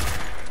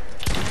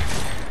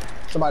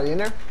 Somebody in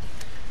there?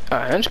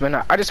 A henchman?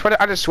 I just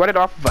sweated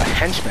off of a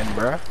henchman,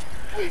 bro.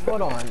 Wait,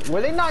 hold on.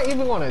 Were they not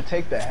even gonna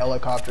take the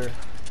helicopter?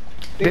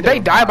 Did they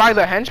die by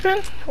the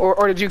henchman,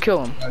 or did you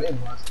kill him? No, they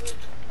must have.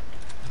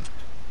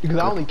 Because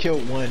I only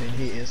killed one and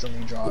he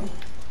instantly dropped.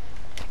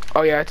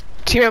 Oh yeah,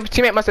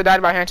 teammate must have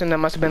died by henchman. That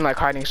must have been like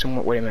hiding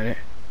somewhere. Wait a minute.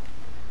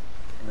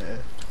 Man.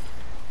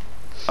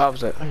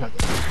 Opposite.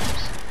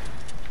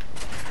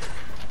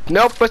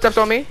 Nope, footsteps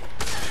on me.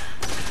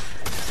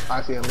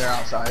 I see them. They're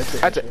outside.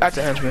 That's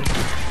a henchman.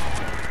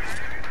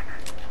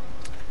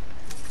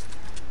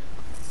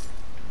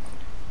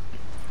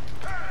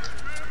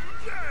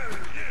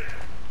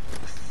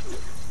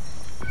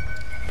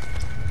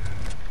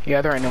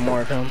 Yeah, there ain't no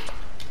more of him.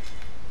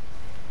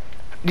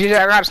 DJ,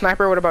 I got a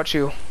sniper. What about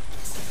you?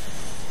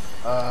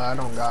 I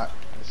don't got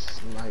a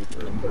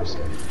sniper per se.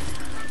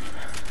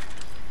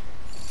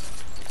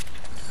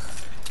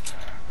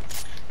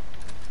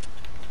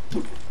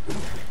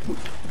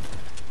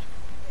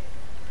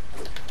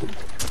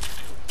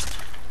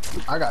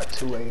 I got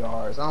 2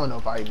 ARs. I don't know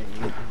if I even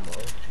need them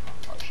though.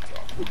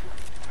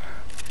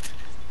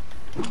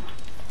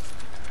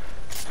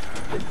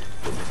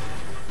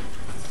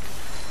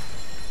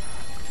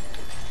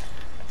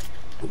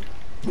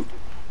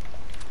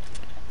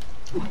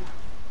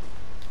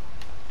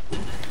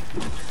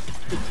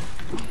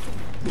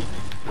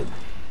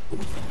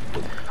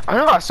 I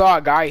know I saw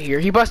a guy here.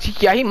 He must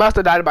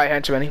have died by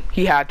henchman.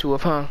 He had to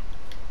have, huh?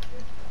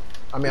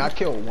 I mean, I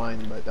killed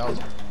one, but that was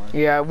only one.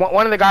 Yeah,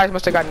 one of the guys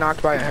must have got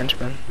knocked by a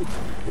henchman.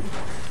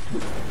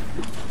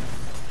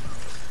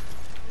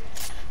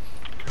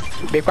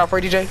 Big pop for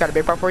you, DJ? Got a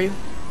big pop for you?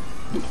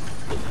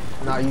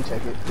 Nah, you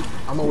take it.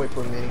 I'm gonna wait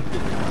for a mini.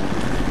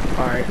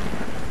 Alright.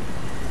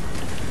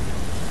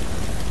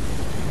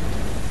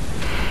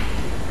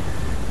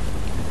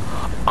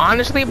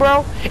 Honestly,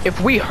 bro, if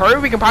we hurry,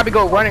 we can probably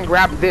go run and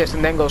grab this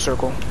and then go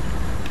circle.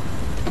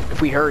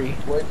 If we hurry.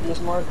 Wait, this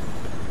mark?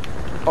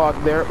 Oh,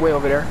 there, way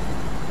over there.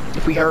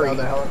 If we hurry.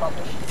 The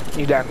helicopter?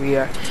 Exactly,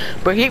 yeah.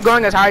 But keep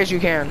going as high as you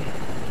can.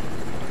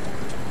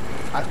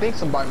 I think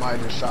somebody might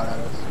have just shot at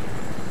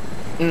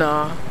us.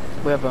 Nah,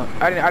 we have a.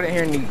 I didn't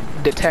hear any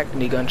detect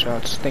any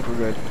gunshots. I think we're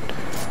good.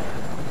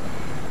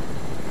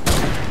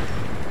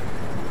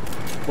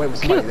 Wait, was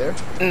somebody there?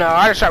 No,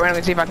 I just shot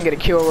randomly to see if I can get a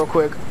kill real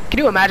quick. Can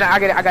you imagine? I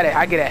get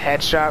a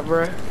headshot,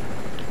 bro.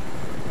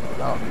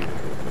 Oh,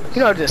 you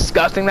know how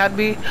disgusting that'd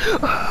be.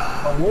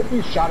 What if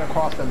you shot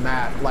across the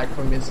map, like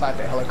from inside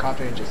the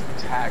helicopter, and just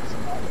tagged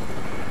somebody?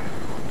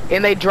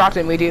 And they dropped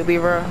immediately,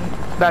 bro.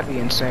 That'd be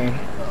insane.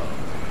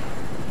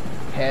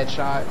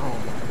 Headshot. Oh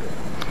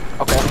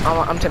my god. Okay,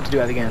 I'm tempted to do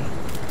that again.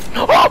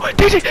 Oh,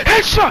 DJ,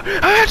 headshot!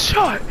 A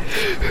headshot!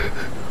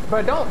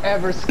 But don't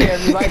ever scare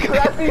me. Like, could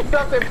I see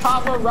something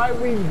pop up right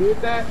when you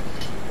did that?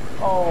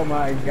 Oh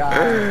my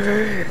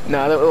god.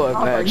 No, that was a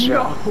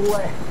headshot. No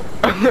way.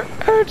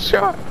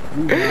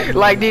 Headshot.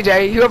 Like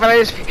DJ, whoever that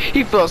is,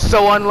 he feels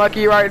so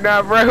unlucky right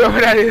now, bro.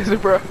 Whoever that is,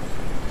 bro.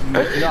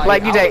 No,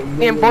 like DJ,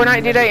 in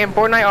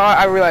Fortnite, oh,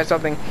 I realized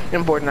something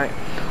in Fortnite.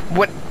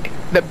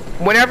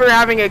 Whenever you're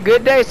having a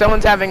good day,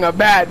 someone's having a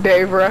bad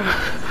day, bro.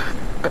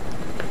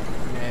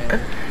 Man.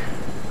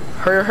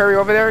 Hurry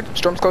over there.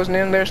 Storm's closing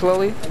in there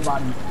slowly.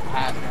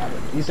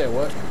 You said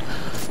what?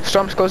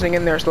 Storm's closing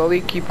in there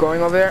slowly. Keep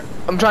going over there.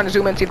 I'm trying to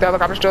zoom in, see if the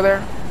helicopter's still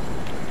there.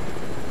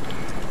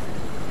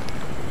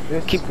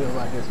 This feels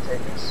like it's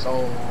taking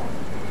so long.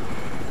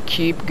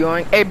 Keep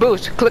going. Hey,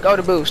 boost. Click O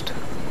to boost.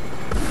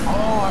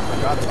 Oh, I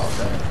forgot about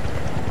that.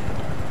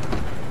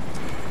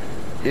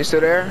 You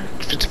still there?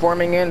 It's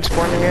forming in. It's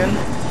forming in.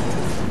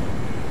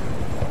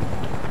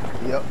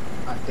 Yep.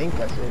 I think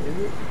that's it. Is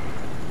it?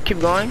 Keep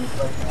going. I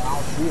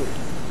don't see it.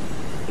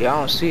 Yeah, I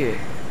don't see it.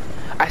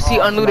 I see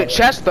unlooted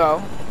chest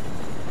though.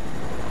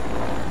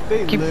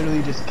 They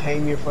literally just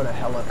came here for the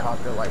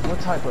helicopter. Like, what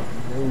type of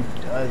noob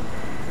does it?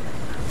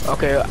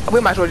 Okay,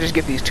 we might as well just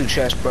get these 2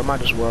 chests, bro.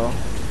 Might as well.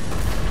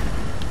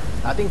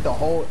 I think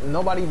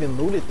nobody even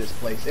looted this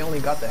place. They only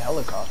got the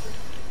helicopter.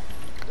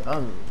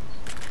 Done.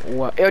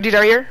 What? LG's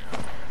right here?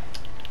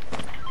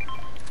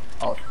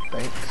 Oh,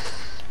 thanks.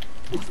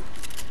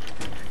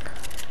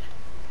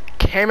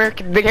 They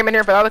came in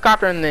here for the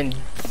helicopter and then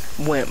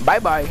went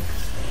bye-bye.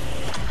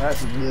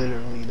 That's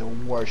literally the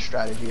worst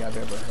strategy I've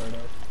ever heard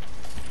of.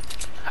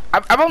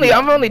 I've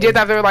only did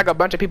that. There were like a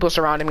bunch of people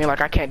surrounding me.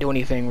 Like I can't do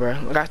anything, bro.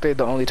 Like that's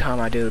the only time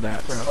I did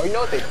that. Bro. Oh, you know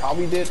what they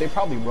probably did? They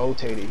probably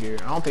rotated here.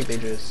 I don't think they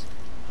just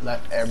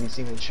left every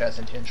single chest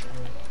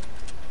intentionally.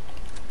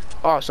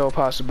 Also a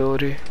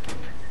possibility.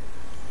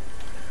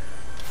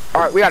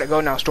 All right, we gotta go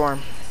now,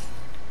 Storm.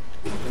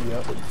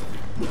 Yep.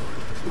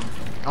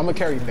 I'm gonna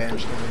carry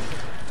bench.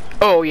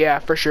 Oh yeah,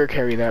 for sure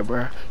carry that,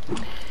 bro.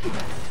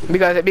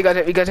 Because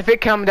if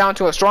it comes down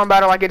to a storm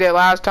battle like it did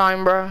last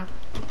time, bro.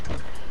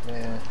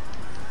 Yeah.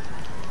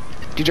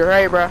 DJ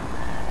Ray, bro.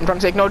 I'm trying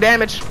to take no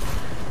damage.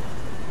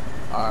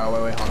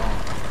 Alright, wait, hold on.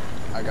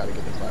 I gotta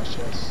get this last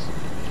chest.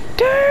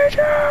 DJ!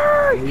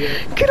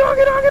 Yeah. Get on!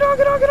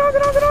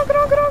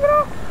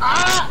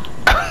 Ah!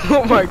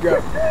 Oh my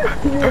god.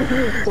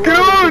 Get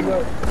on!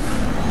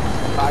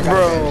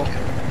 Bro.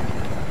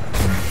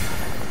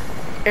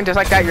 And just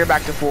like that, you're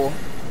back to full.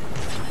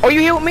 Oh, you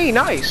healed me.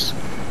 Nice.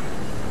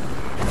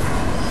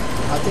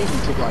 I think you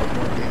took like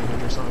 1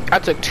 damage or something. I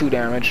took 2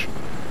 damage.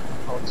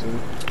 Oh, 2.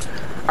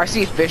 I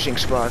see fishing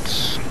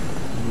spots.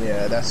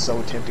 Yeah, that's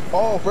so tempting.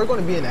 Oh, if we're going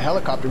to be in a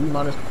helicopter, we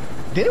might as...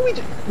 Didn't we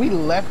we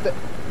left the...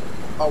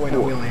 Oh, wait,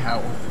 no, we only had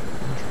one.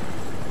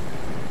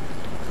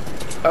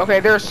 Okay,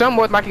 there's some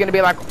most likely going to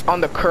be like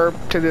on the curb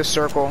to this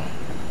circle.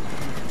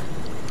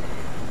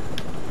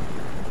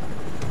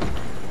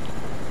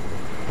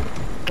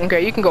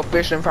 Okay, you can go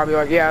fishing probably.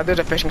 Like, yeah, there's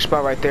a fishing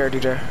spot right there,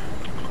 DJ.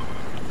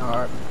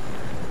 Alright.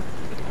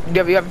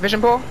 You have a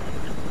fishing pole?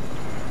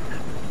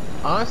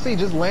 Honestly,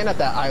 just land at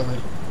that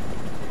island.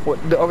 What,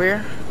 over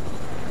here?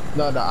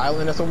 No, the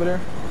island that's over there.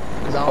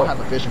 Because I don't have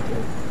a fishing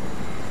pole.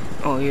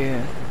 Oh,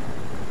 yeah.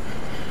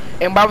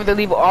 And why would they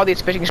leave all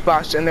these fishing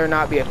spots and there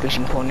not be a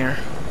fishing pole near?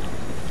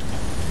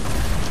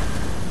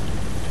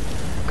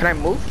 Can I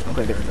move?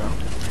 Okay, there we go.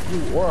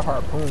 Ooh, or a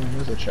harpoon.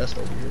 There's a chest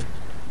over here.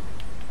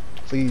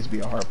 Please be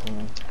a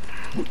harpoon.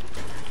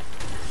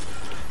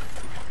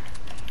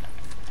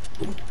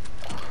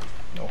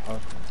 No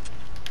harpoon.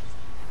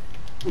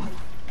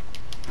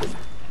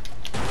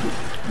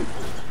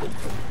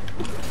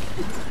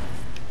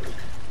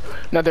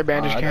 Another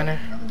bandage cannon.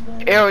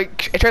 Ew,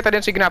 check that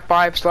in so you can have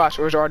 5 slots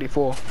or it's already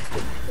full.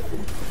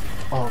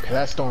 Oh, okay,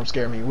 that storm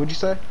scared me. What'd you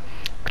say?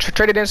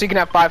 Trade it in so you can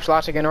have 5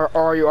 slots again, or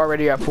are you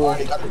already at full?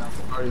 I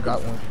already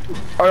got one.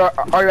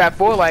 Are you at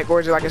full, like, or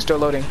is it like it's still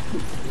loading?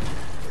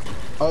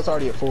 Oh, it's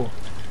already at full.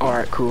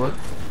 Alright, cool.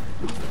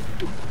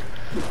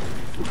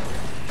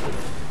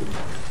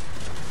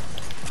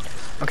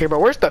 Okay, bro,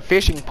 where's the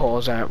fishing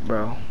poles at,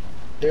 bro?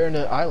 They're in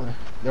the island.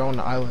 They're on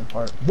the island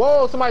part.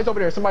 Whoa, somebody's over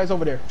there. Somebody's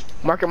over there.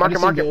 Mark it.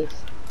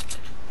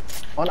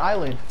 On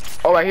island.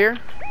 Oh, right here?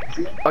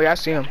 Oh, yeah, I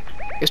see him.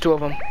 It's 2 of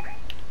them.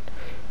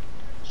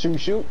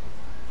 Shoot.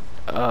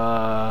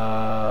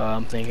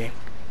 I'm thinking.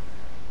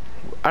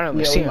 I don't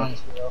even see him.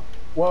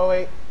 Whoa,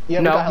 wait.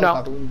 Yeah, No.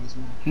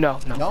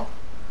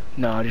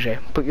 No, DJ.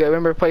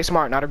 Remember, play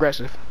smart, not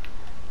aggressive.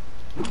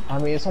 I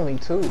mean, it's only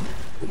 2.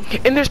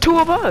 And there's 2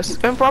 of us.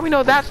 And probably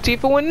know that's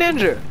Tifa and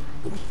Ninja.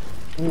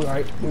 You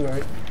right.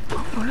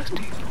 Oh, that's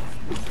Tifa.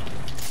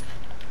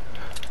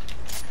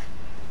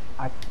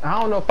 I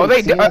don't know if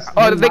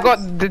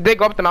did they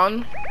go up the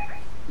mountain?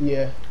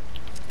 Yeah.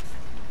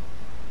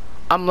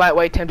 I'm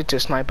lightweight tempted to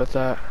snipe at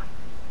that.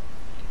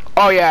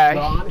 Oh yeah,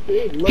 no,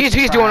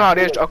 he's doing all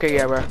this. Okay,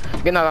 yeah, bro.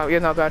 Get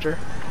out, Thatcher.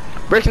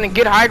 Breaking and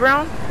get high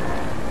ground.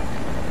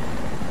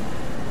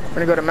 We're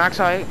gonna go to max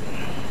height.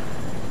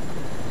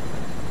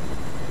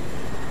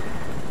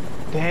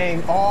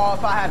 Dang. Oh,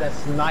 if I had a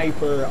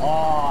sniper. Oh,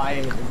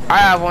 I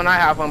have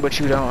one, but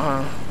you don't,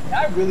 huh?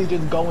 I really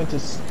just go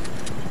into.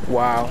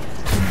 Wow.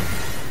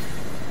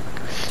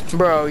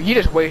 Bro, you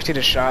just wasted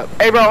a shot.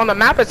 Hey, bro, on the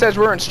map it says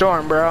we're in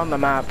storm, bro. On the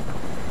map.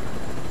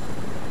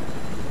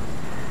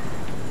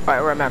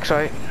 Alright, we're at max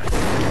height.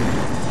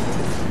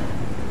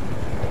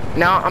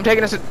 Now I'm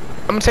taking us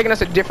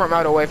a different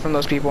route away from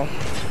those people.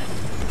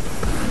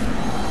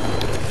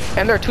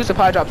 And there are 2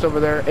 supply drops over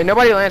there, and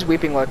nobody lands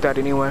weeping like that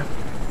anyway.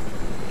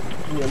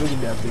 Yeah, we can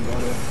definitely go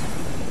there.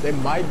 They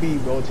might be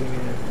rotating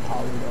in from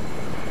Holland though.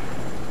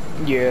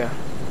 Yeah.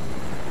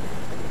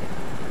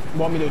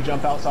 Want me to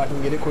jump out so I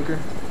can get it quicker?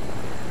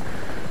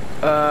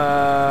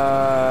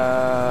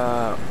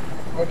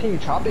 Or can you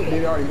chop it?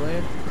 Did it already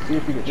land? See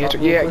if you can chop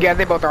it. Yeah,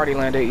 they both already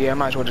landed. Yeah,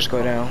 might as well just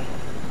go down.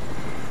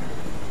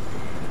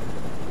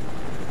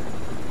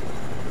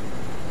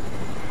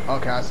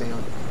 Okay, I see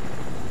him.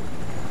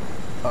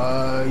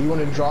 You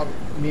want to drop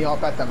me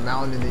off at the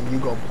mountain and then you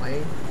go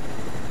plane?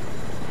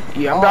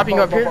 Yeah, I'm dropping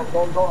you up here.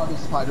 Go on this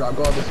supply drop.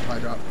 Go on this supply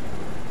drop.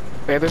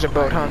 Yeah, there's a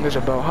boat, huh? There's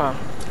a boat, huh?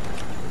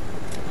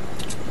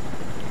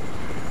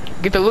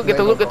 Get the loot, get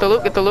the loot, get the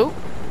loot, get the loot.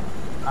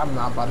 I'm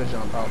not about to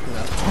jump out from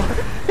that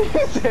far.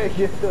 He said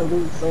get the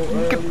loot so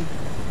early.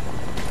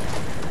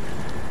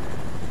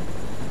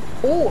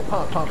 Oh,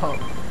 pump.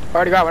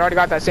 Already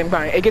got that same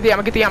kind. Hey, get the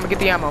ammo, get the ammo, get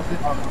the ammo.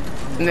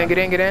 And then get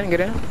in.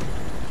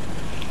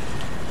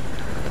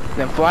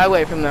 Then fly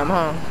away from them,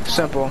 huh?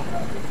 Simple.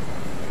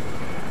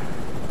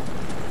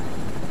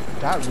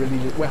 That really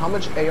just, wait, how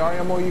much AR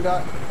ammo you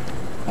got?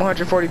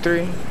 143.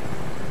 Dang,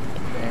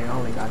 I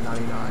only got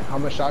 99. How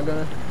much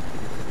shotgun?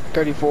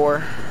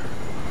 34.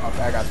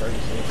 Okay, I got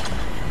 36.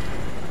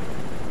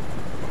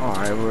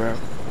 Alright, bro.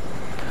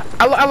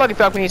 I lucky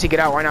feel like we need to get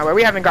out right now, but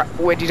we haven't got.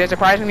 Wait, DJ,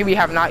 surprisingly, we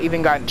have not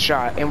even gotten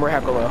shot, and we're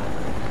hecka low.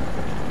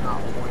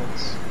 Not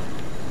once.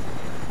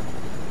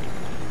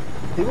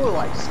 People are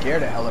like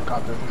scared of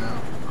helicopters now.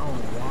 I don't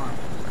know why.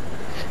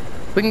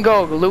 We can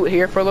go loot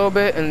here for a little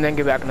bit, and then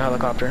get back in the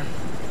helicopter.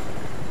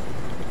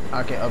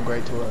 I can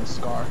upgrade to a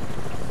scar.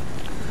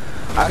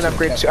 I can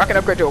upgrade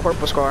to a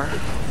purple scar.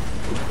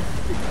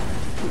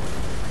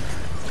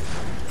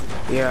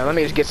 Yeah, let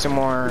me just get some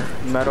more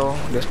metal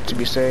just to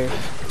be safe.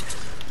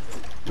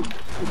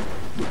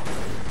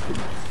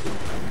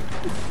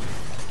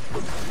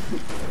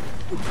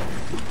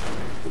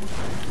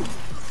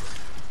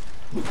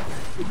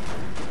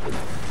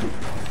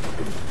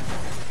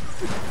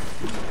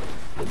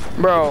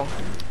 Bro,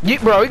 you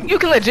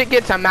can legit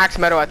get some max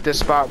metal at this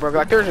spot, bro.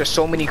 Like there's just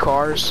so many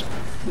cars.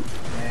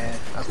 Man,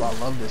 that's why I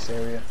love this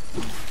area.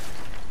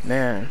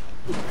 Man.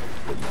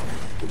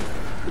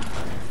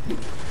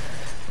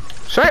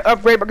 Should I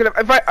upgrade?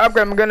 If I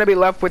upgrade, I'm gonna be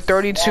left with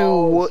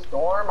 32 wood.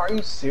 Storm? Are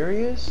you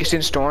serious? It's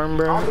in Storm,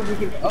 bro. How did you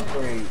get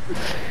upgrade?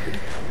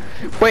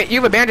 Wait, you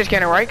have a bandage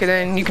cannon, right? Cause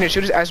then you can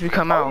shoot us as we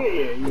come out.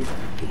 Yeah.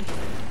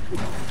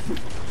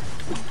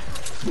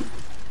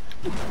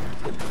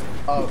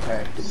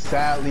 Okay.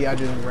 Sadly, I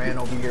just ran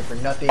over here for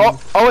nothing. Oh,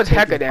 it's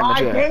hecka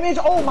damage. Yeah. Damage?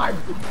 Oh my.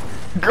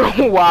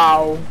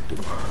 Wow.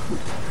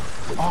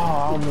 Oh,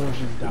 I almost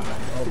just died.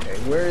 Okay,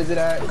 where is it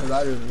at? Cause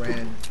I just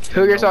ran.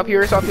 Heal yourself.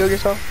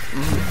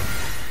 Mm-hmm.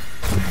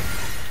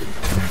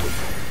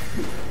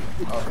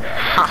 Okay.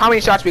 How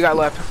many shots we got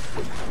left?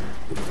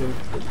 2.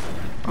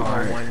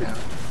 Alright. 1 now.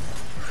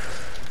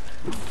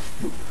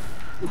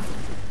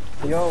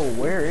 Yo,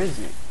 where is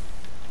it?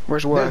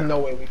 Where's what? There's no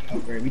way we can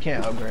upgrade. We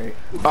can't upgrade.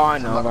 Oh, I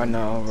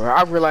know, bro.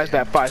 I realized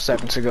that 5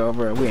 seconds ago,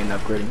 bro. We ain't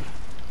upgrading.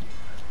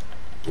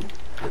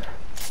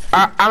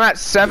 I'm at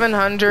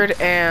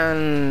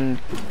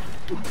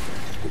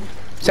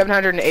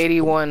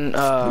 781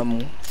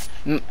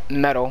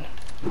 metal.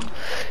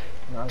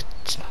 Nice.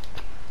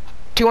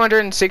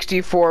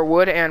 264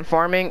 wood and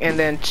farming, and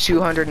then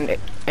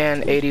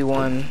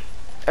 281,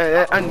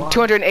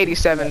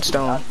 287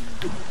 stone.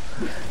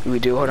 We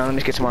do. Hold on, let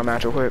me get some more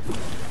match real quick.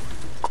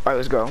 Alright,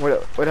 let's go. Where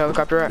the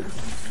helicopter at?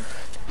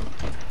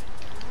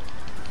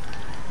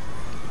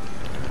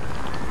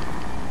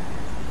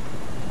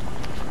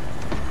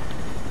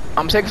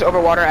 I'm taking this over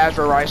water as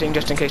we're rising,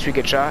 just in case we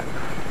get shot.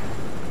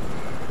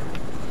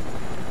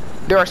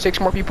 There are 6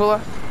 more people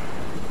left.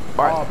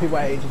 Right. Oh, people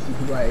at agency.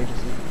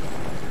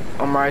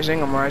 I'm rising.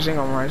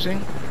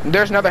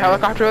 There's another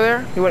helicopter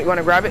there. You want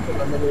to grab it?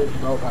 It's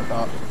broke, I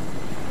thought.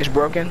 It's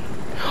broken.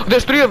 Oh,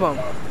 there's 3 of them.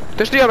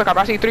 There's 3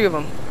 helicopters. I see 3 of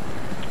them.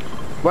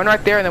 One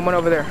right there and then one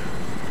over there.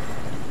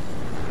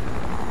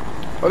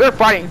 Oh, they're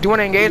fighting. Do you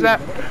want to engage that?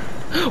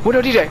 What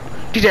no, DJ,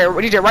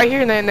 right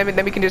here, and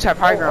then we can just have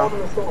high ground.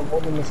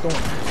 Hold in the storm.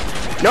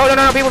 No,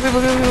 people.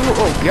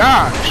 Oh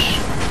gosh.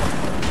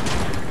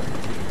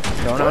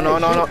 No.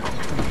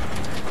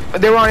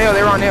 They were on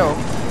hill.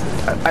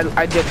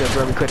 I did this,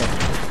 bro. We couldn't.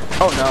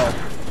 Oh no.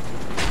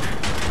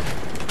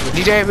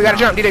 DJ, we gotta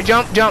jump. DJ,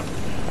 jump.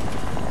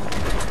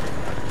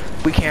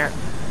 We can't.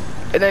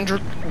 And then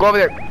go over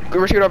there.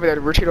 Retreat over there,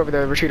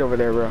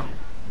 bro.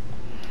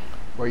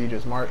 Where you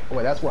just marked?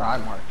 Wait, that's where I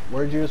marked.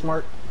 Where did you just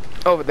mark?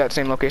 Over that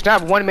same location. I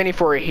have 1 minute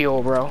for a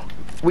heal, bro.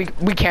 We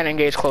can't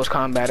engage close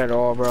combat at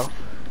all, bro.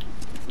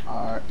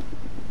 Alright.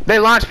 They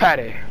launch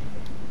padded.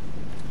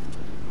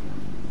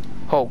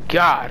 Oh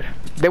god.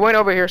 They went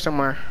over here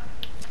somewhere.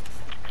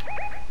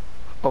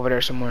 Over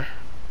there somewhere.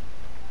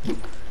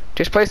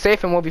 Just play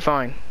safe and we'll be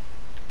fine.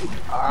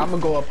 I'm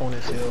gonna go up on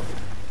this hill.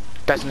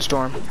 That's in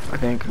Storm, I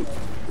think.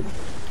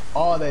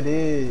 Oh, that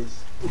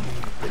is.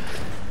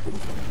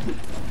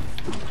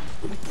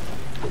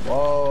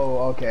 Whoa,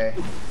 okay.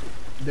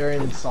 They're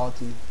in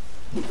salty.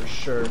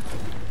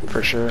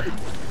 For sure.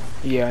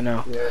 Yeah, I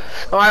know. Yeah.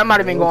 Oh, I might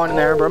have been going in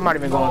there, bro. I might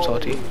have been going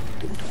salty.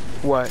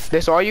 What?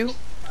 They saw you?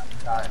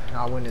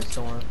 I went in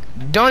storm.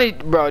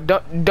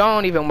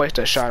 Don't even waste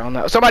a shot on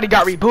that. Somebody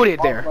got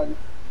rebooted there.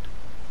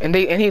 And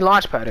he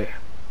launch padded.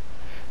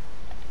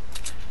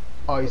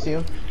 Oh, you see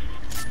him?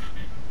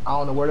 I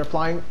don't know where they're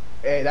flying.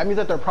 Hey, that means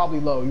that they're probably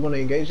low. You want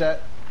to engage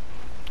that?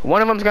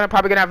 One of them's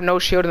probably gonna have no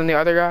shield than the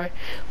other guy.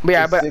 But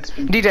yeah, but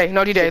DJ,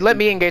 no DJ, let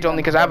me engage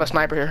only because I have a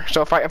sniper here.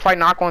 So if I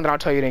knock one, then I'll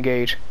tell you to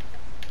engage.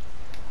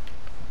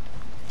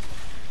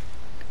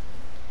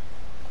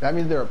 That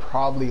means they're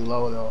probably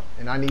low though,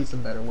 and I need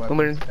some better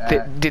weapons.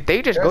 Did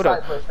they just go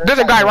to? There's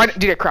a guy right.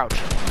 DJ, crouch.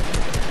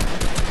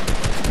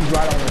 He's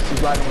right on us.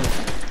 He's right on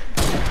us.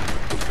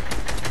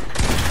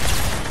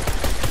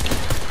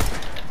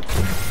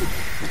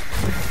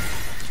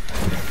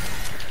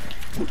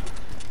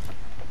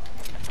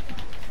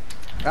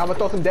 I'm gonna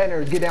throw some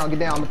detonators. Get down, get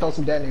down. I'm gonna throw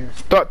some detonators.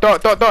 Throw it.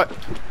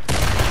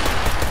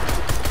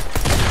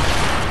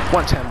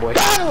 110, boys.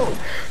 Go!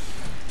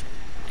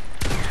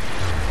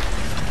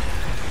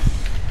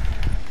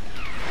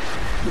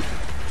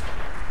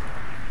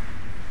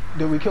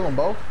 Did we kill them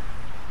both?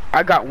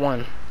 I got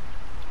one.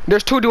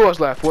 There's 2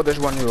 duos left. Well, there's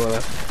 1 duo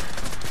left.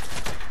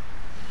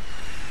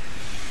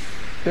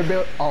 They're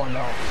built. Oh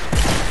no.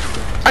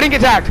 I didn't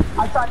get tagged.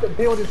 I tried to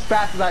build as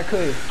fast as I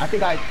could. I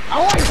think I.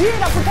 Oh, I did.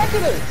 I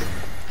protected us.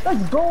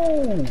 Let's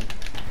go.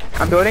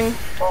 I'm building.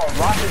 Oh,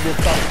 Rocket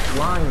just started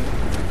flying.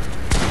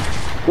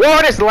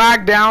 Whoa, this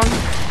lagged down.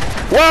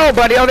 Whoa,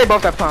 buddy. Oh, they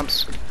both have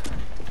pumps.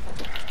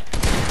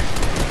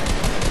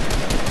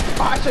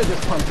 Oh, I should have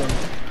just pumped them.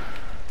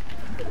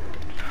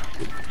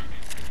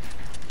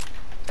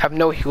 Have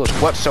no heals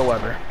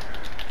whatsoever.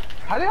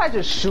 How did I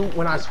just shoot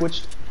when I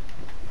switched?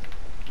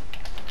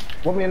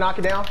 Want me to knock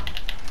it down?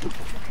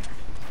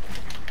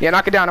 Yeah,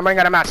 knock it down. I'm running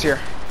out of mats here.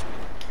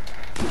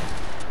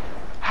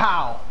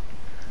 How?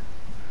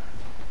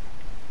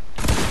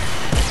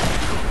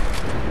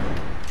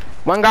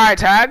 One guy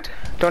tagged.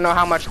 Don't know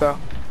how much though.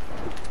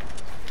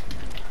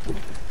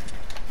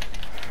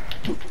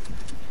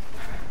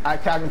 I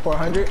tagged him for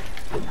 100.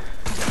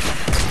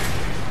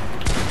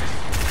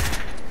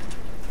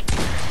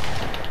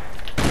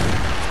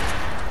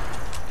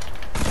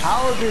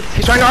 How is this?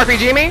 He's trying to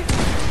RPG me.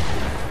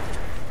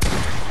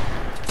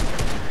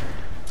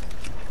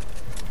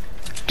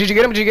 Did you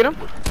get him? Did you get him?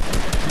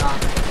 Nah.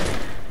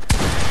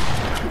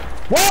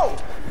 Whoa!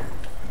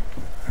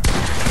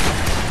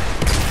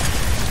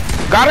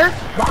 Got her?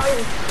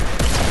 Behind.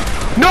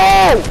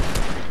 No!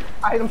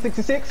 I hit him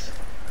 66.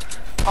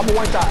 I'm a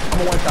one shot.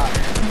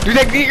 Dude,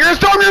 you're a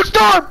storm! You're a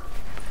storm!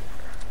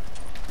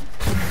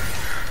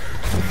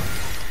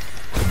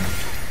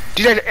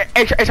 DJ,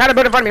 hey, try to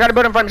build in front of me. Try to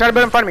build in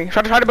front of me.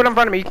 Try to build in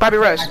front of me. Probably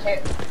res.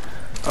 Okay,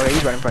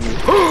 he's right in front of you.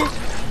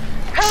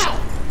 How?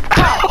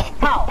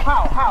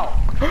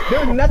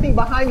 There's nothing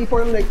behind me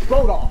for him to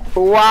explode off.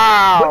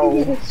 Wow. What did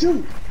he even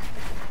shoot?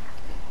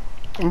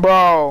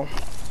 Bro.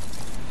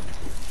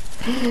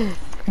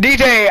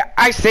 DJ,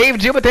 I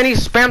saved you, but then he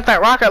spammed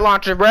that rocket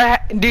launcher, bro.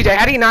 DJ,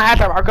 had he not had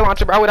that rocket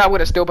launcher, bro, I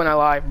would have still been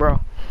alive, bro.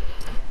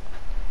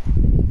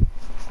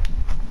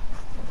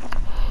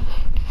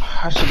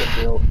 I should have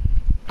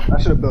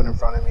built in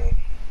front of me.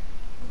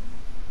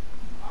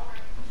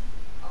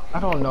 I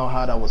don't know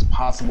how that was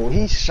possible.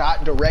 He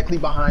shot directly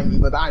behind me,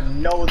 but I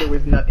know there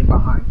was nothing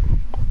behind me.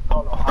 I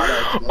don't know how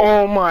that was.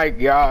 Oh my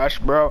gosh,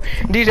 bro.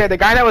 DJ, the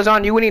guy that was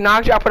on you when he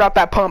knocked you, I put out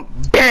that pump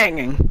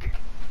banging.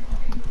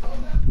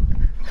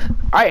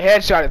 I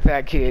headshotted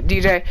that kid.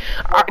 DJ,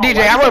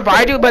 DJ, I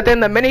revived you, but then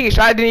the minute he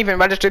shot, it didn't even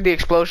register the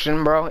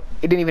explosion, bro. It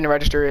didn't even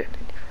register it.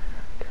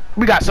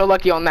 We got so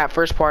lucky on that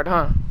first part,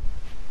 huh?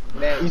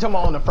 Man, you talking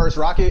about on the first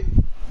rocket?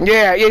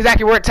 Yeah,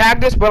 exactly. Where it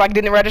tagged us, but like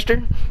didn't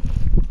register.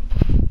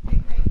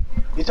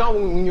 You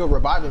talking when you were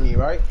reviving me,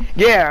 right?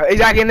 Yeah,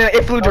 exactly. And then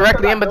it flew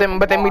directly in, but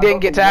then we didn't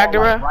get tagged,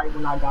 bro. Right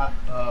when I got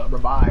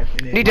revived.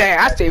 DJ,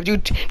 I saved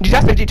you.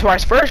 I saved you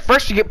twice.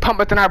 First you get pumped,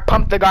 but then I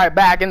pumped the guy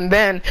back, and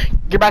then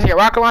you're about to get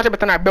rocket launcher, but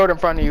then I build in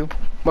front of you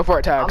before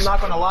it tags. I'm not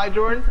gonna lie,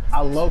 Jordan.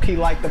 I low key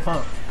like the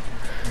pump.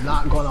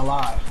 Not gonna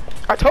lie.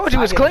 I told you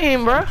it was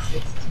clean, bro.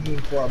 16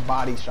 for a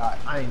body shot.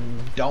 I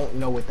don't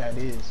know what that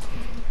is.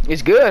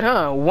 It's good,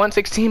 huh?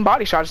 116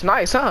 body shot. It's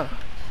nice, huh?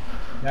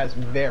 That's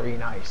very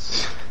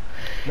nice.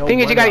 No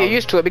Thing is, you gotta get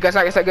used to it because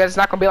it's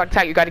not gonna be like the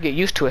tag. You gotta get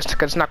used to it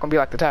because it's not gonna be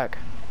like the tag.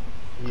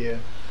 Yeah.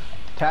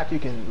 Tag you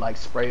can like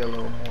spray a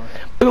little more.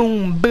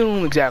 Boom,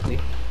 boom, exactly.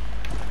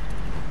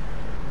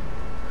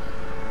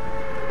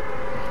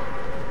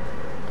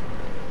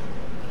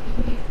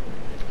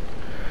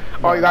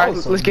 Oh, you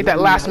guys, let's get that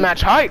last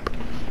match hype.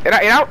 And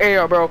out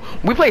air, bro.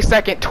 We play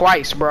second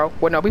twice, bro.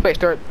 Well, no, we play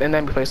third and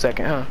then we play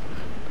second, huh?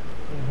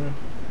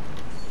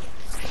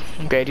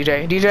 Okay,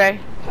 DJ.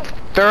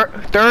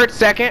 Third,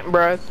 second,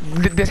 bro.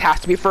 This has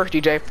to be first,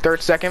 DJ. Third,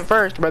 second,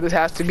 first, bro. This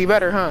has to be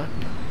better, huh?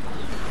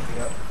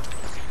 Yep.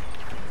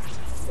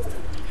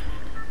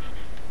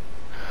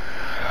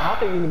 I don't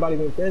think anybody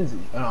went frenzy.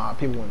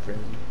 People went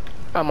frenzy.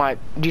 I'm like,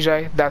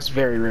 DJ, that's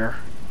very rare.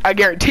 I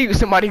guarantee you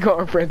somebody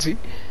going frenzy.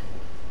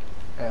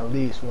 At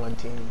least one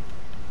team.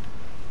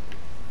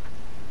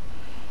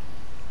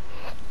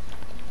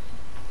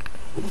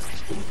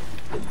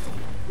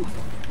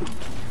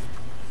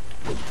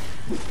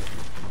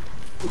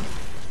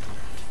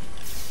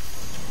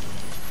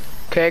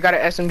 Okay, I got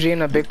an SMG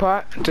in a big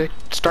pot to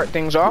start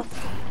things off.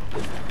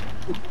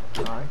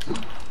 Nice.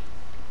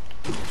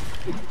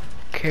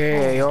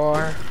 Okay,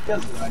 AR.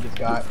 Guess what I just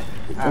got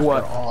after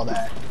What? all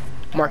that?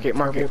 Mark it.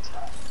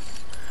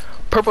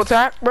 Purple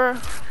tack, bro?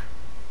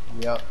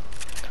 Yep.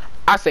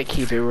 I say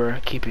keep it, bro.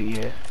 Keep it,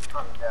 yeah.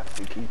 I'm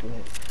definitely keeping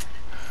it.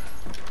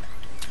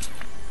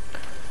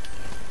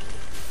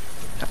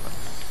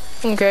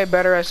 Okay,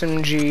 better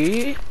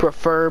SMG.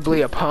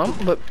 Preferably a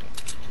pump, but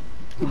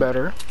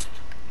better.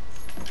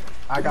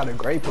 I got a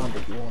gray pump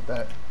if you want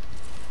that.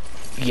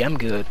 Yeah, I'm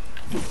good.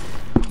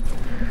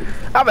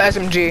 I have an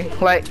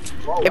SMG. Like,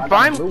 Whoa, if I got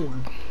I'm... a blue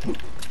one.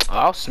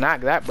 I'll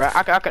snag that, bro.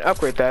 I can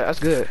upgrade that. That's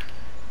good.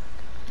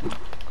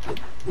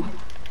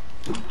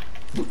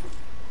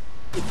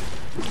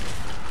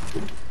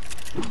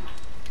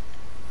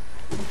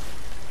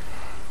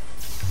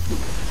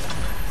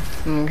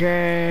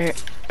 Okay,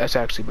 that's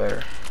actually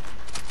better.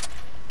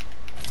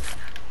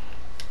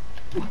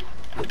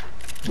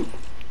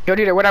 Yo,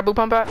 Dieter, where that blue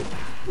pump at?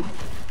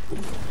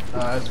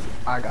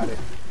 I got it.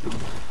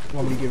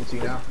 Want me to give it to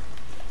you now?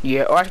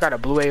 Yeah, oh, I got a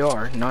blue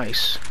AR.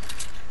 Nice.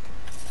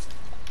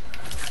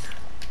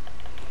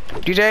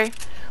 DJ,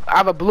 I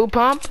have a blue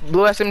pump,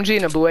 blue SMG,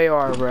 and a blue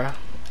AR, bro.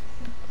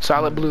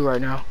 Solid blue right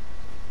now.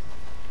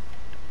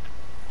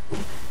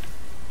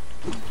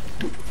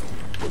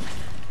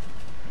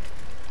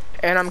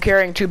 And I'm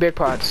carrying 2 big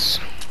pots.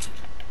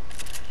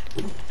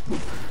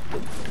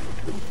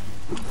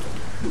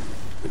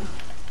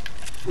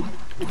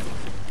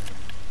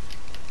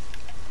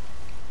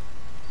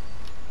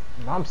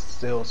 I'm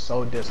still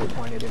so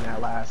disappointed in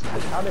that last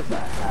match. How did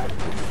that happen?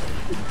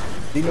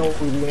 Do you know what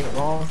we went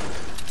wrong?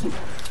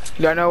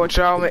 Y'all know what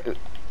y'all...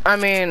 I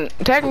mean,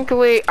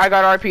 technically, I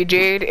got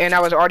RPG'd, and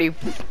I was already...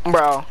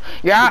 Bro.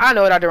 Yeah, I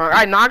know what I did wrong.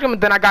 I knocked him,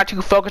 and then I got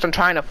too focused on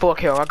trying to full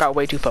kill. I got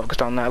way too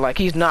focused on that. Like,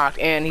 he's knocked,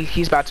 and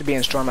he's about to be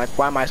in storm. Like,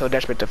 why am I so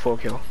desperate to full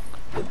kill?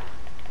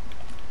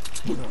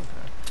 Okay.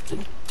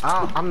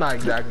 I'm not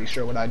exactly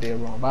sure what I did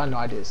wrong, but I know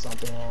I did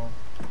something wrong.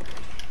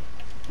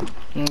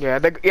 Yeah,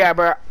 yeah,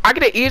 bro. I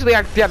could have easily...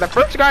 Yeah, the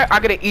first guy,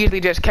 I could have easily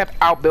just kept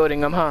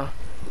outbuilding him, huh?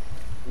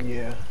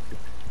 Yeah.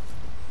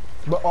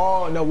 But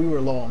oh no, we were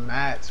low on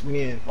mats. We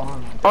didn't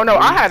farm them. Oh no,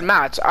 I had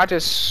mats. I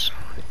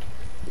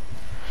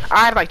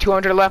had like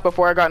 200 left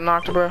before I got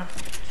knocked, bro.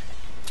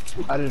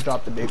 I just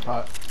dropped the big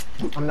pot.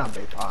 I'm not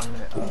big pot.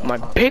 I'm my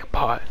big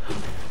pot.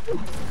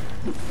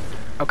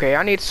 Okay,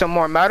 I need some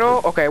more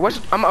metal. Okay, I'm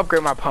gonna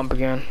upgrade my pump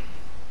again.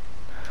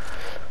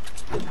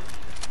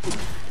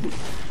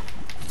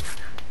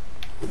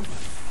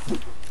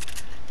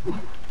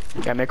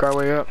 Yeah, make our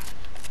way up.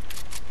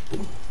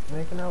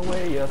 Making our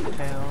way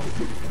uptown.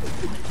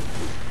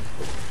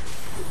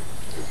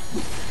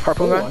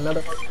 Harpoon gun?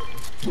 Another.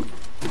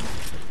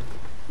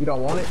 You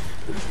don't want it?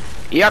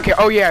 Yeah, okay.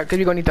 Oh yeah, because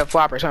we're gonna need the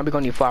floppers. Huh? We're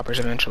gonna need floppers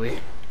eventually.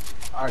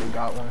 I already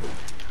got one.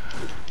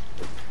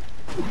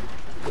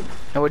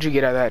 And what'd you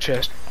get out of that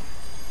chest?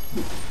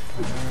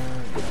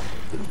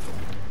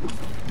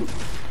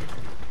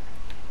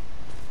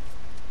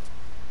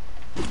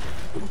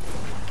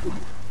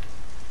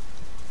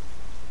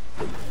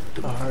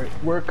 Alright,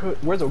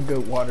 where's a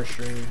good water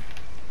stream?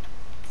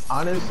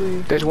 Honestly,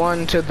 there's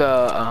one to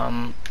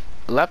the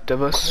left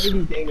of us.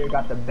 Cranky Danger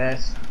got the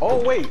best.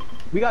 Oh wait,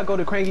 we gotta go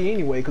to Cranky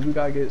anyway because we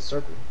gotta get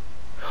circle.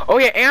 Oh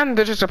yeah, and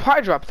there's a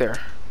supply drop there.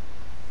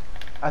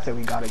 I said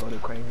we gotta go to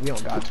Cranky. We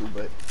don't got to,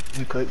 but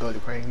we could go to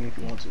Cranky if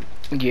you want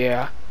to.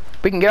 Yeah,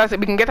 we can get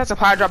that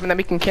supply drop and then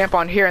we can camp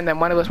on here and then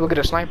one of us will get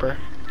a sniper.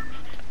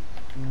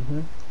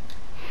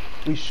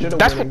 We should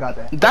have really got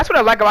that. That's what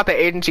I like about the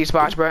agency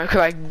spots, bro. Cause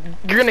like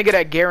you're gonna get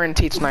a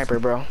guaranteed sniper,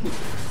 bro.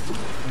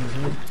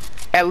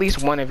 At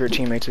least one of your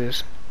teammates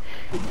is.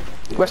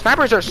 But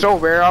snipers are so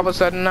rare all of a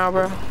sudden now,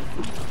 bro.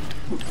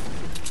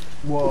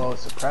 Well,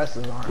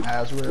 suppressors aren't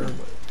as rare,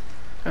 but.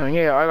 Oh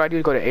yeah, all I gotta do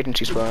is go to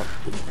agency spot.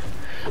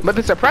 But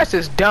the suppress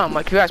is dumb.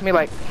 Like, if you ask me,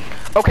 like,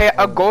 okay,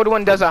 a gold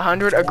one does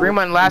 100. A green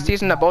one last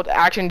season, the bolt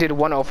action did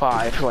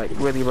 105. Like,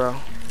 really, bro?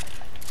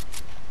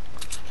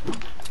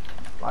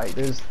 Like,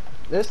 there's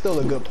still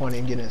a good point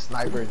in getting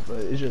snipers, but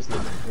it's just not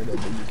as good as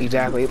it used to be.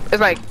 Exactly. It's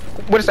like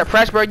with a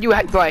suppress, bro. You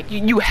have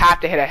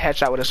to hit a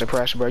headshot with a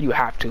suppress, bro. You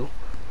have to.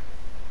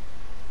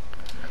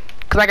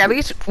 Cause like at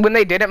least when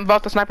they didn't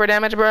buff the sniper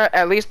damage, bro,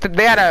 at least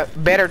they had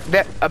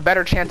a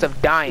better chance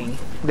of dying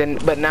than.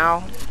 But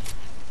now.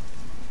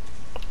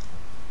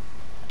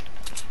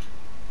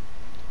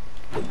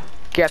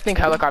 Yeah, I think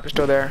helicopter's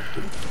still there.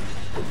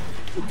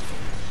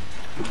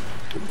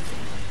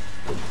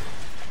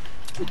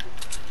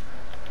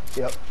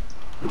 Yep.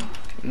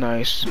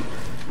 Nice.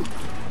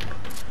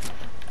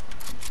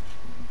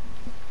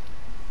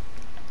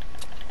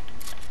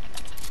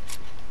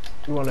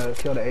 You wanna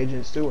kill the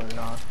agents too or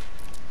not?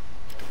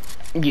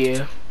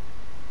 Yeah.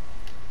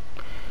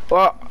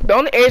 Well, the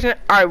only agent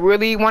I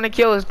really want to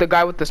kill is the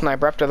guy with the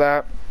sniper. After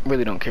that,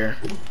 really don't care.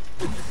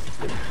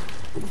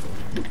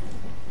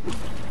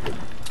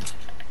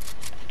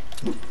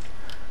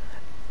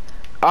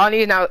 All I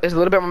need now is a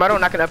little bit more metal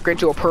and I can upgrade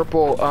to a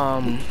purple,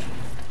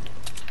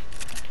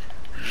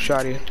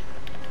 shoddy.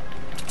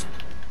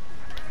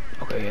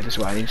 Okay, yeah, this is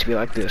why I need to be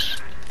like this.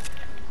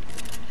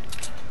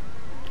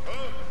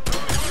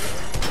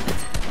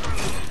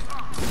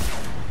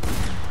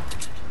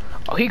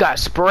 Oh, he got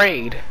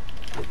sprayed.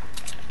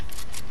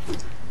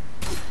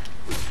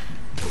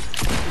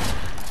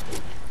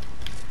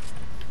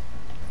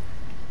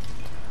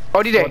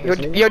 Oh, DJ,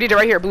 yo, DJ,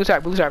 right here, blue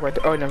sack right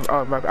there. Oh, no,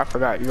 oh, I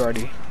forgot, you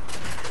already.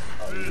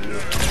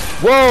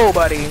 Whoa,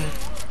 buddy.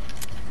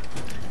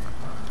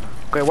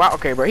 Okay, wow,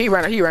 okay, bro, he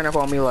ran up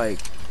on me like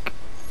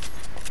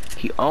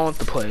he owned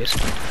the place.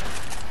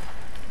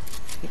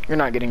 You're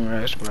not getting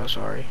rest, bro.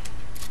 Sorry.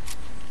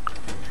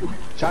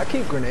 Should I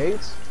keep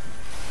grenades?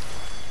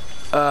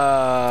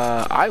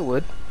 I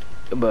would,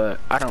 but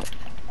I don't.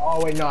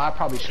 Oh wait, no, I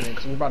probably shouldn't,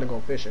 cause we're about to go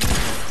fishing.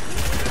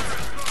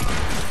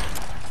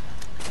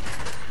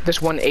 This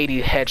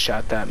 180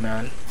 headshot that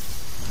man.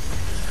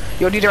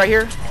 Yo, DJ right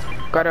here.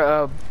 Got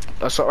a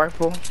assault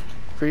rifle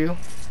for you.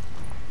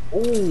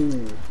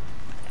 Ooh.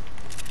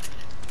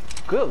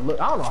 Good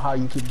look. I don't know how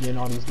you keep getting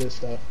all these good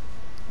stuff.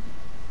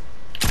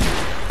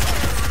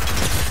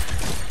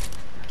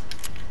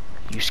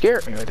 You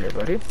scared me right there,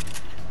 buddy.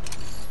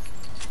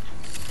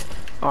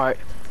 Alright.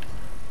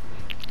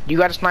 You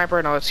got a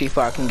sniper? Now let's see if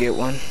I can get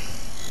one.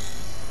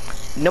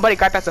 Nobody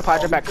got that supply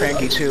drop back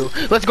cranky too.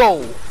 Let's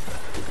go!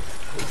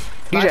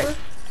 DJ.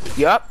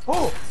 Yup.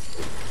 Oh.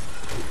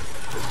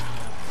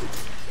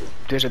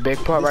 There's a big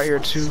part right here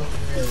too.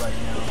 Right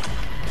now,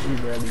 we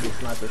rarely get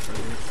snipers from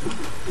me.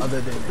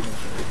 Other than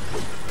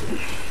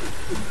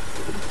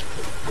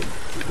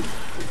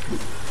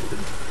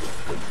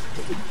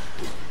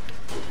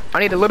I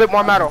need a little bit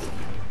more metal.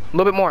 A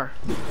little bit more.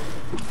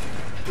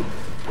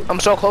 I'm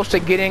so close to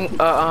getting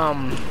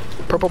a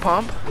purple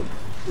pump.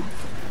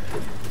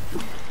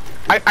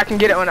 I can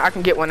get it on. I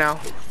can get one now.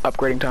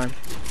 Upgrading time.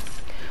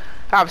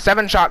 I have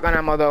 7 shotgun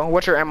ammo though.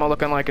 What's your ammo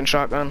looking like in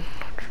shotgun?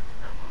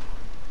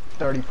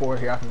 34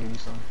 here. I can give you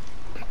some.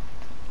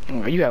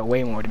 Oh, you have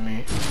way more than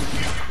me.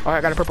 Alright,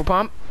 I got a purple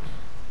pump.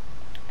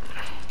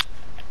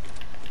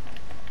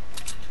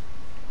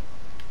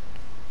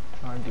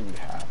 I'll give you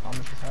half. How much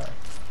is half?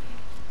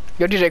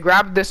 Yo, DJ,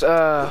 grab this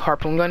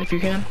harpoon gun if you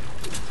can.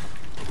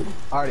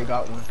 I already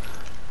got one.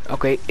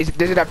 Okay,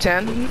 does it have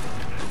 10? Yeah.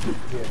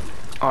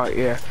 Alright,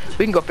 yeah.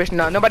 We can go fishing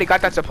now. Nobody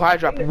got that supply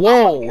drop.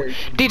 Whoa!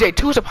 DJ,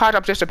 2 supply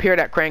drops just appeared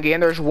at Cranky,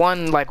 and there's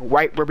one like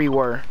right where we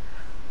were.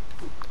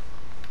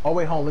 Oh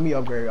wait, hold on. Let me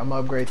upgrade. I'm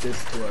gonna upgrade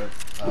this to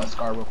a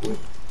scar real quick.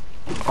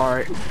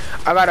 Alright.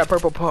 I got a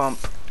purple pump,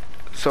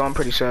 so I'm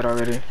pretty set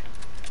already.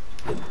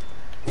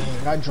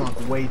 Dang, I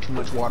drank way too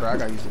much water. I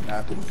gotta use the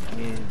bathroom.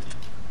 Man.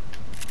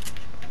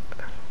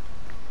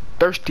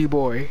 Thirsty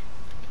boy.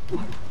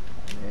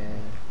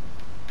 Man.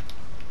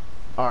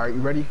 Alright,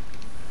 you ready?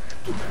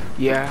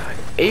 Yeah.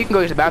 Hey, you can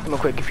go use the bathroom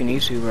real quick if you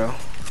need to, bro.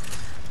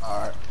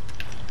 Alright.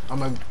 I'm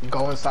gonna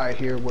go inside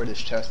here where this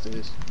chest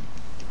is.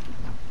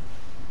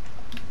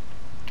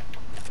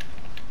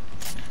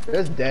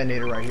 There's a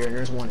detonator right here, and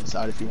there's one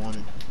inside if you want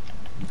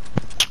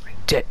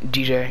it.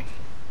 DJ.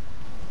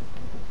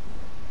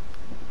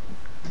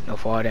 No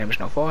fall damage,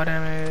 no fall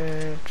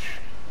damage.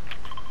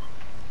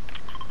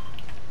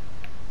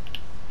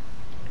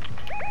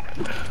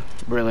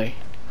 Really.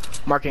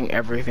 Marking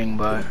everything,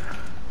 but...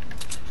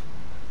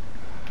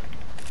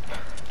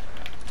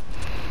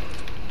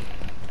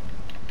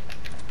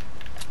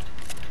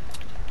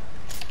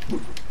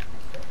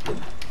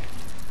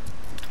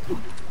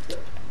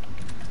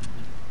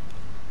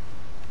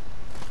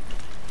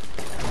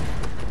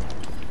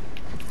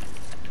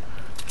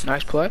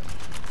 Nice play.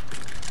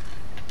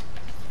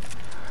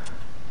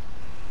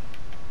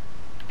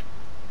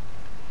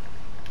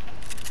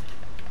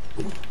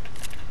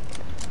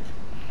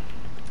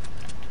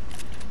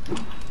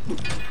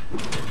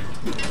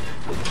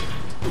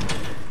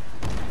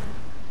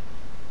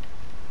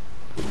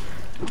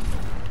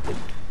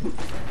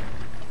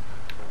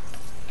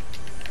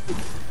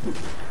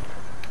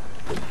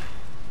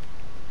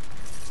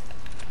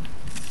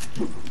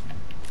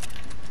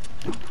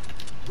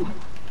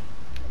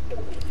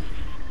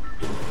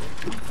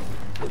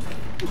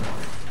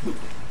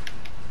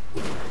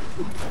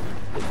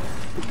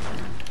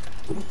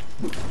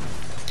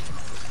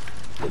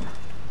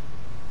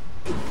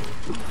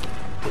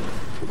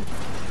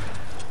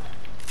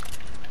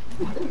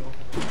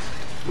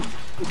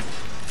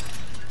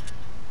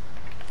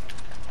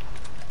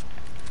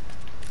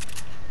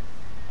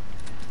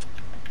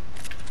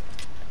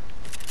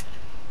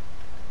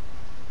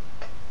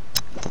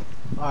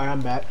 Alright,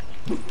 I'm back.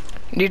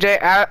 DJ,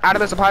 out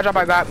of the supply drop,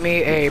 I got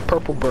me a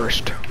purple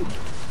burst.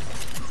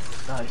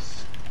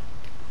 Nice.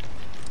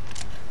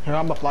 Here,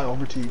 I'm gonna fly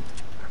over to you.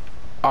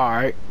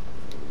 Alright.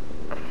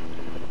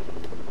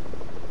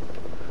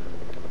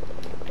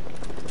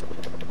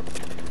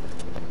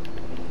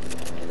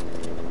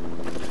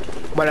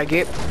 What I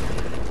get?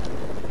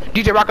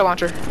 DJ rocket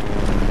launcher.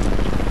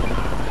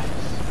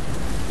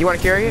 You want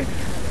to carry it?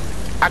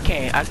 I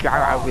can't.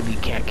 I really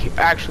can't.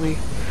 Actually,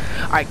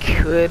 I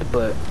could,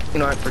 but you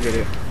know what? Forget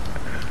it.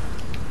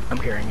 I'm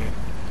carrying it.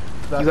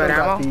 You got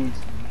ammo?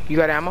 You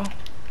got ammo?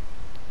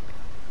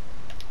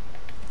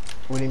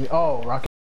 What do you mean? Oh, rocket.